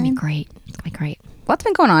gonna be fun. great. It's gonna be great. What's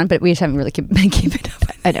been going on, but we just haven't really been keeping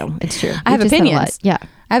up. I know it's true. I have We just had a lot. opinions. Yeah.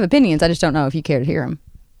 I have opinions. I just don't know if you care to hear them.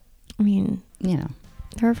 I mean, You know.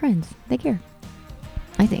 they're our friends. They care.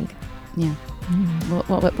 I think. Yeah.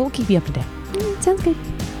 We'll keep you up to date. Sounds good.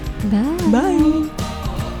 Bye.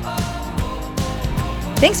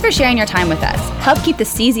 Thanks for sharing your time with us. Help keep the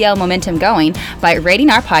CZL momentum going by rating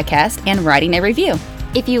our podcast and writing a review.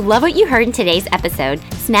 If you love what you heard in today's episode,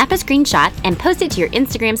 snap a screenshot and post it to your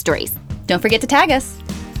Instagram stories. Don't forget to tag us.